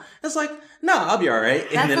out? It's like, no, I'll be all right.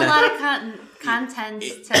 That's a lot of content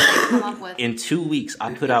to come up with. In 2 weeks,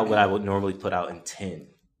 I put out what I would normally put out in 10.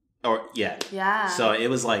 Yeah. So it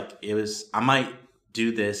was, I might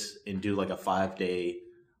do this and do like a 5-day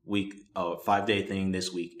week, 5-day thing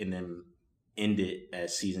this week, and then end it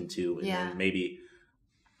as season 2, and then maybe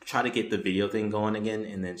try to get the video thing going again,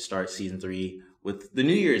 and then start season 3 with the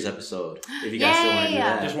New Year's episode. If you guys still want to do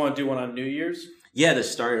that, just want to do one on New Year's. Yeah, to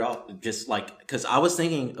start it off, just like, because I was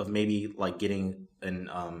thinking of maybe like getting an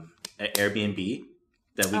Airbnb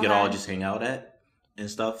that we could all just hang out at and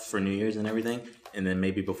stuff for New Year's and everything, and then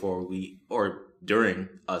maybe before or during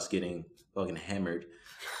us getting fucking hammered,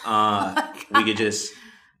 we could just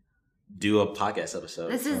do a podcast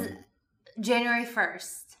episode. This is January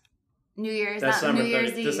 1st. New Year's, not December New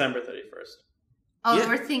Year's Eve. December 31st. Oh, Yeah.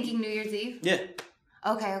 we're thinking New Year's Eve? Yeah.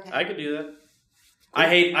 Okay. I could do that. I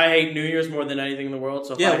hate New Year's more than anything in the world.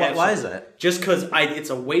 So Why is that? Just because it's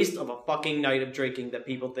a waste of a fucking night of drinking that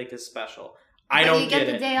people think is special. I But don't you get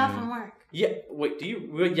it. the day off from work. Yeah, wait, do you?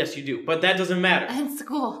 Well, yes, you do, but that doesn't matter. And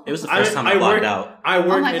school. It was the first time I logged out. I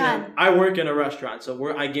work my God. I work in a restaurant,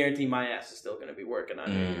 so I guarantee my ass is still going to be working on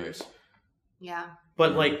New Year's. Yeah.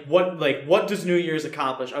 But what does New Year's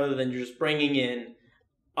accomplish other than you're just bringing in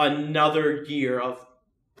another year of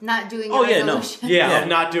Not doing of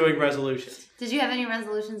not doing resolutions? Did you have any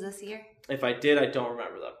resolutions this year? If I did, I don't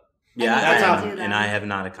remember them. Yeah, and I have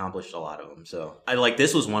not accomplished a lot of them. So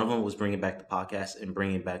this was one of them, was bringing back the podcast and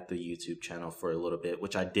bringing back the YouTube channel for a little bit,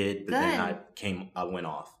 which I did, but then I went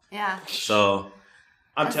off. Yeah. So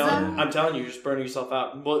I'm telling you, you're just burning yourself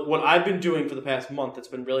out. What I've been doing for the past month that's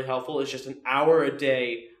been really helpful is just an hour a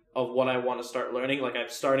day of what I want to start learning. Like I'm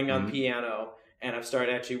starting on piano, and I've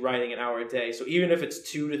started actually writing an hour a day. So even if it's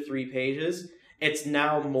 2 to 3 pages, it's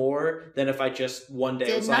now more than if I just one day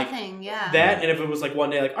did nothing. That, and if it was like one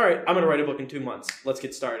day, like, all right, I'm going to write a book in 2 months. Let's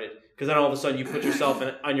get started. Because then all of a sudden you put yourself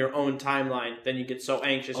on your own timeline. Then you get so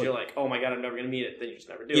anxious. You're like, oh my God, I'm never going to meet it. Then you just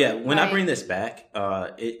never do it. Yeah, when I bring this back,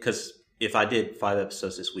 because if I did 5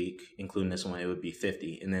 episodes this week, including this one, it would be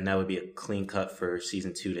 50. And then that would be a clean cut for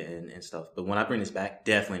season 2 to end and stuff. But when I bring this back,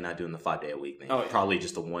 definitely not doing the 5-day-a-week thing. Probably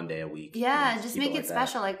just a 1-day-a-week. Yeah, just make it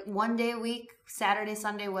special. Like 1 day a week, Saturday,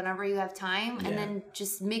 Sunday, whenever you have time. And then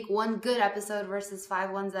just make one good episode versus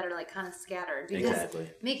 5 ones that are like kind of scattered. Because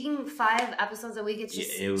making 5 episodes a week, it's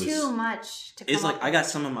just too much to come It's like, up I got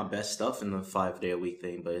some of my best stuff in the 5-day-a-week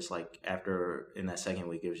thing. But it's like, in that second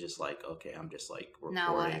week, it was just like, okay, I'm just like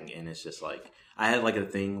recording. And it's just like, I had like a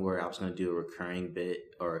thing where I was going to do a recurring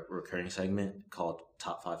bit or recurring segment called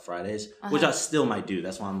Top 5 Fridays, which I still might do.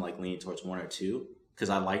 That's why I'm like leaning towards 1 or 2 because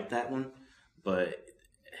I like that one. But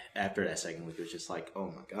after that second week, it was just like, oh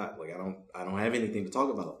my God, like I don't have anything to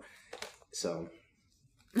talk about. So,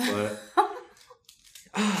 but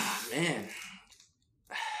man,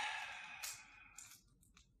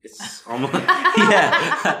 it's almost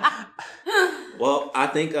Well, I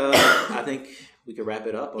think we could wrap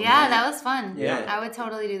it up. That was fun. Yeah, I would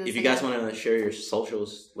totally do this. If you guys want to share your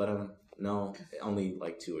socials, let them know. Only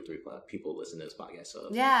like 2 or 3 people listen to this podcast,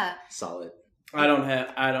 so solid. I don't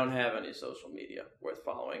have any social media worth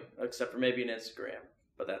following except for maybe an Instagram,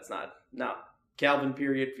 but that's not Calvin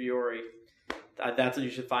Fiore. That's what you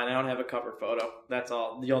should find. I don't have a cover photo. That's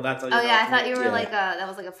all. That's all. I thought you were that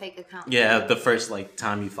was like a fake account. Yeah, the first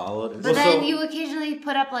time you followed. But then you occasionally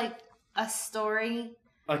put up like a story.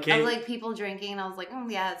 Of like people drinking, and I was like,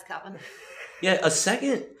 it's Calvin. Yeah, a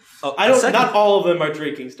second. Not all of them are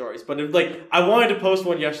drinking stories, but I wanted to post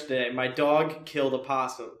one yesterday. My dog killed a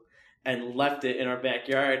possum and left it in our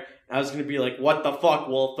backyard. I was gonna be like, "What the fuck,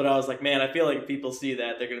 Wolf?" But I was like, "Man, I feel like if people see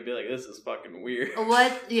that, they're gonna be like, this is fucking weird."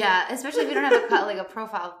 What? Yeah, especially if you don't have a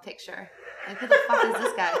profile picture. Like, who the fuck is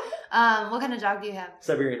this guy? What kind of dog do you have?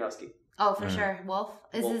 Siberian Husky. Oh, for sure, Wolf.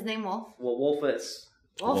 Is his name Wolf? Well, Wolf is.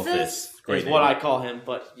 Wolf is what I call him,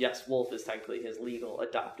 but yes, Wolf is technically his legal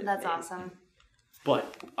adopted That's name. awesome.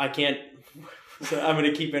 But I can't. So I'm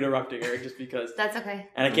going to keep interrupting her just because. That's okay.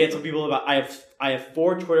 And I can't tell people about. I have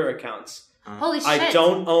 4 Twitter accounts. Holy shit! I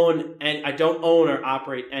don't own or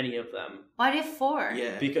operate any of them. Why do you have 4?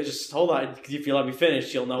 Yeah, because just hold on. If you let me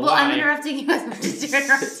finish, you'll know why. Well, I'm interrupting you as much as you're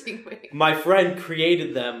interrupting me. My friend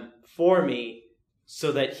created them for me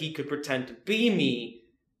so that he could pretend to be me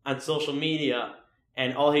on social media.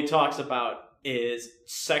 And all he talks about is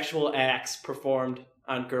sexual acts performed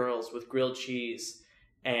on girls with grilled cheese.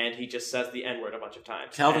 And he just says the N-word a bunch of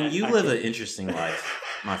times. Calvin, you live an interesting life,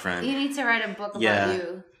 my friend. You need to write a book about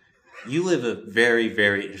you. You live a very,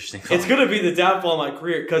 very interesting life. It's gonna be the downfall of my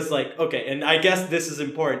career because, like, okay, and I guess this is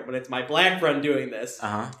important, but it's my black friend doing this,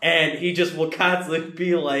 and he just will constantly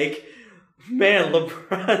be like, "Man,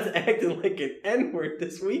 LeBron's acting like an N-word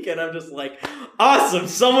this weekend." I'm just like, "Awesome!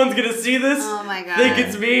 Someone's gonna see this. Oh my god! Think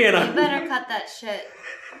it's me." And you better cut that shit.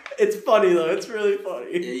 It's funny though. It's really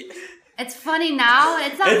funny. It's funny now.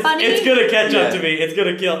 It's not funny. It's gonna catch up to me. It's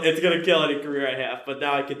gonna kill any career I have. But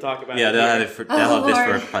now I can talk about it. Yeah, they'll have this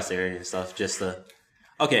for posterity and stuff. Just the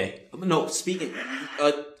okay. No, speaking,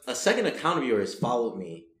 a second account of yours followed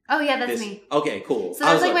me. Oh yeah, that's me. Okay, cool. So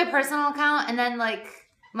that's like my personal account, and then like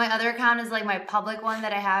my other account is like my public one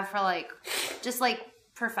that I have for like just like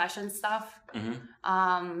profession stuff,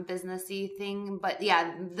 businessy thing. But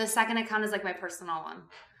yeah, the second account is like my personal one.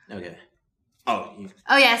 Okay. Oh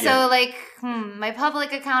yeah, so like my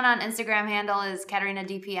public account on Instagram handle is Katarina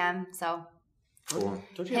DPM. So cool.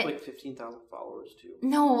 Don't you have like 15,000 followers too?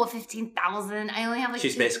 No, 15,000. I only have like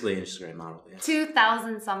she's basically an Instagram model. Yeah.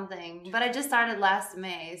 2,000 something, but I just started last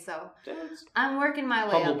May, so I'm working my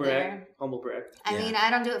way up there. Humble brag. I mean,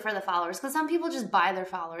 I don't do it for the followers because some people just buy their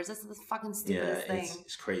followers. That's the fucking stupidest thing.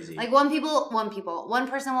 It's crazy. Like one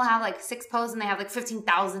person will have like 6 posts and they have like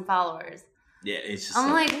 15,000 followers. Yeah, it's just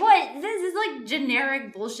I'm like, what? This is like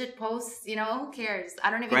generic bullshit posts, you know? Who cares?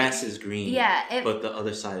 I don't even grass is green. Yeah. But the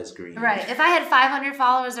other side is green. Right. If I had 500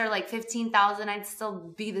 followers or like 15,000, I'd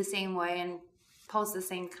still be the same way and post the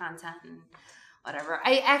same content and whatever.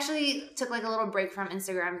 I actually took like a little break from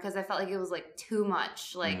Instagram because I felt like it was like too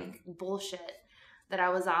much like bullshit that I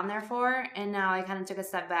was on there for. And now I kind of took a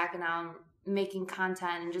step back and now I'm making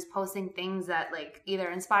content and just posting things that like either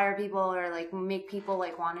inspire people or like make people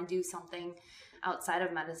like want to do something outside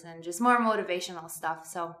of medicine, just more motivational stuff.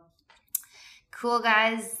 So cool,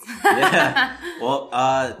 guys. Yeah. Well,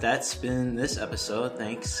 that's been this episode.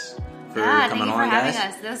 Thanks for coming on, guys. Thank you for having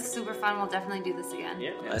us. This was super fun. We'll definitely do this again.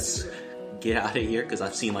 Yeah. Let's get out of here because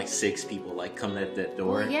I've seen like 6 people like coming at that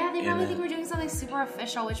door. Well, yeah, they probably think we're doing something super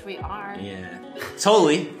official, which we are. Yeah.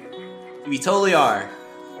 Totally. We totally are.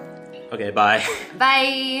 Okay, bye.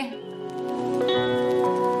 Bye.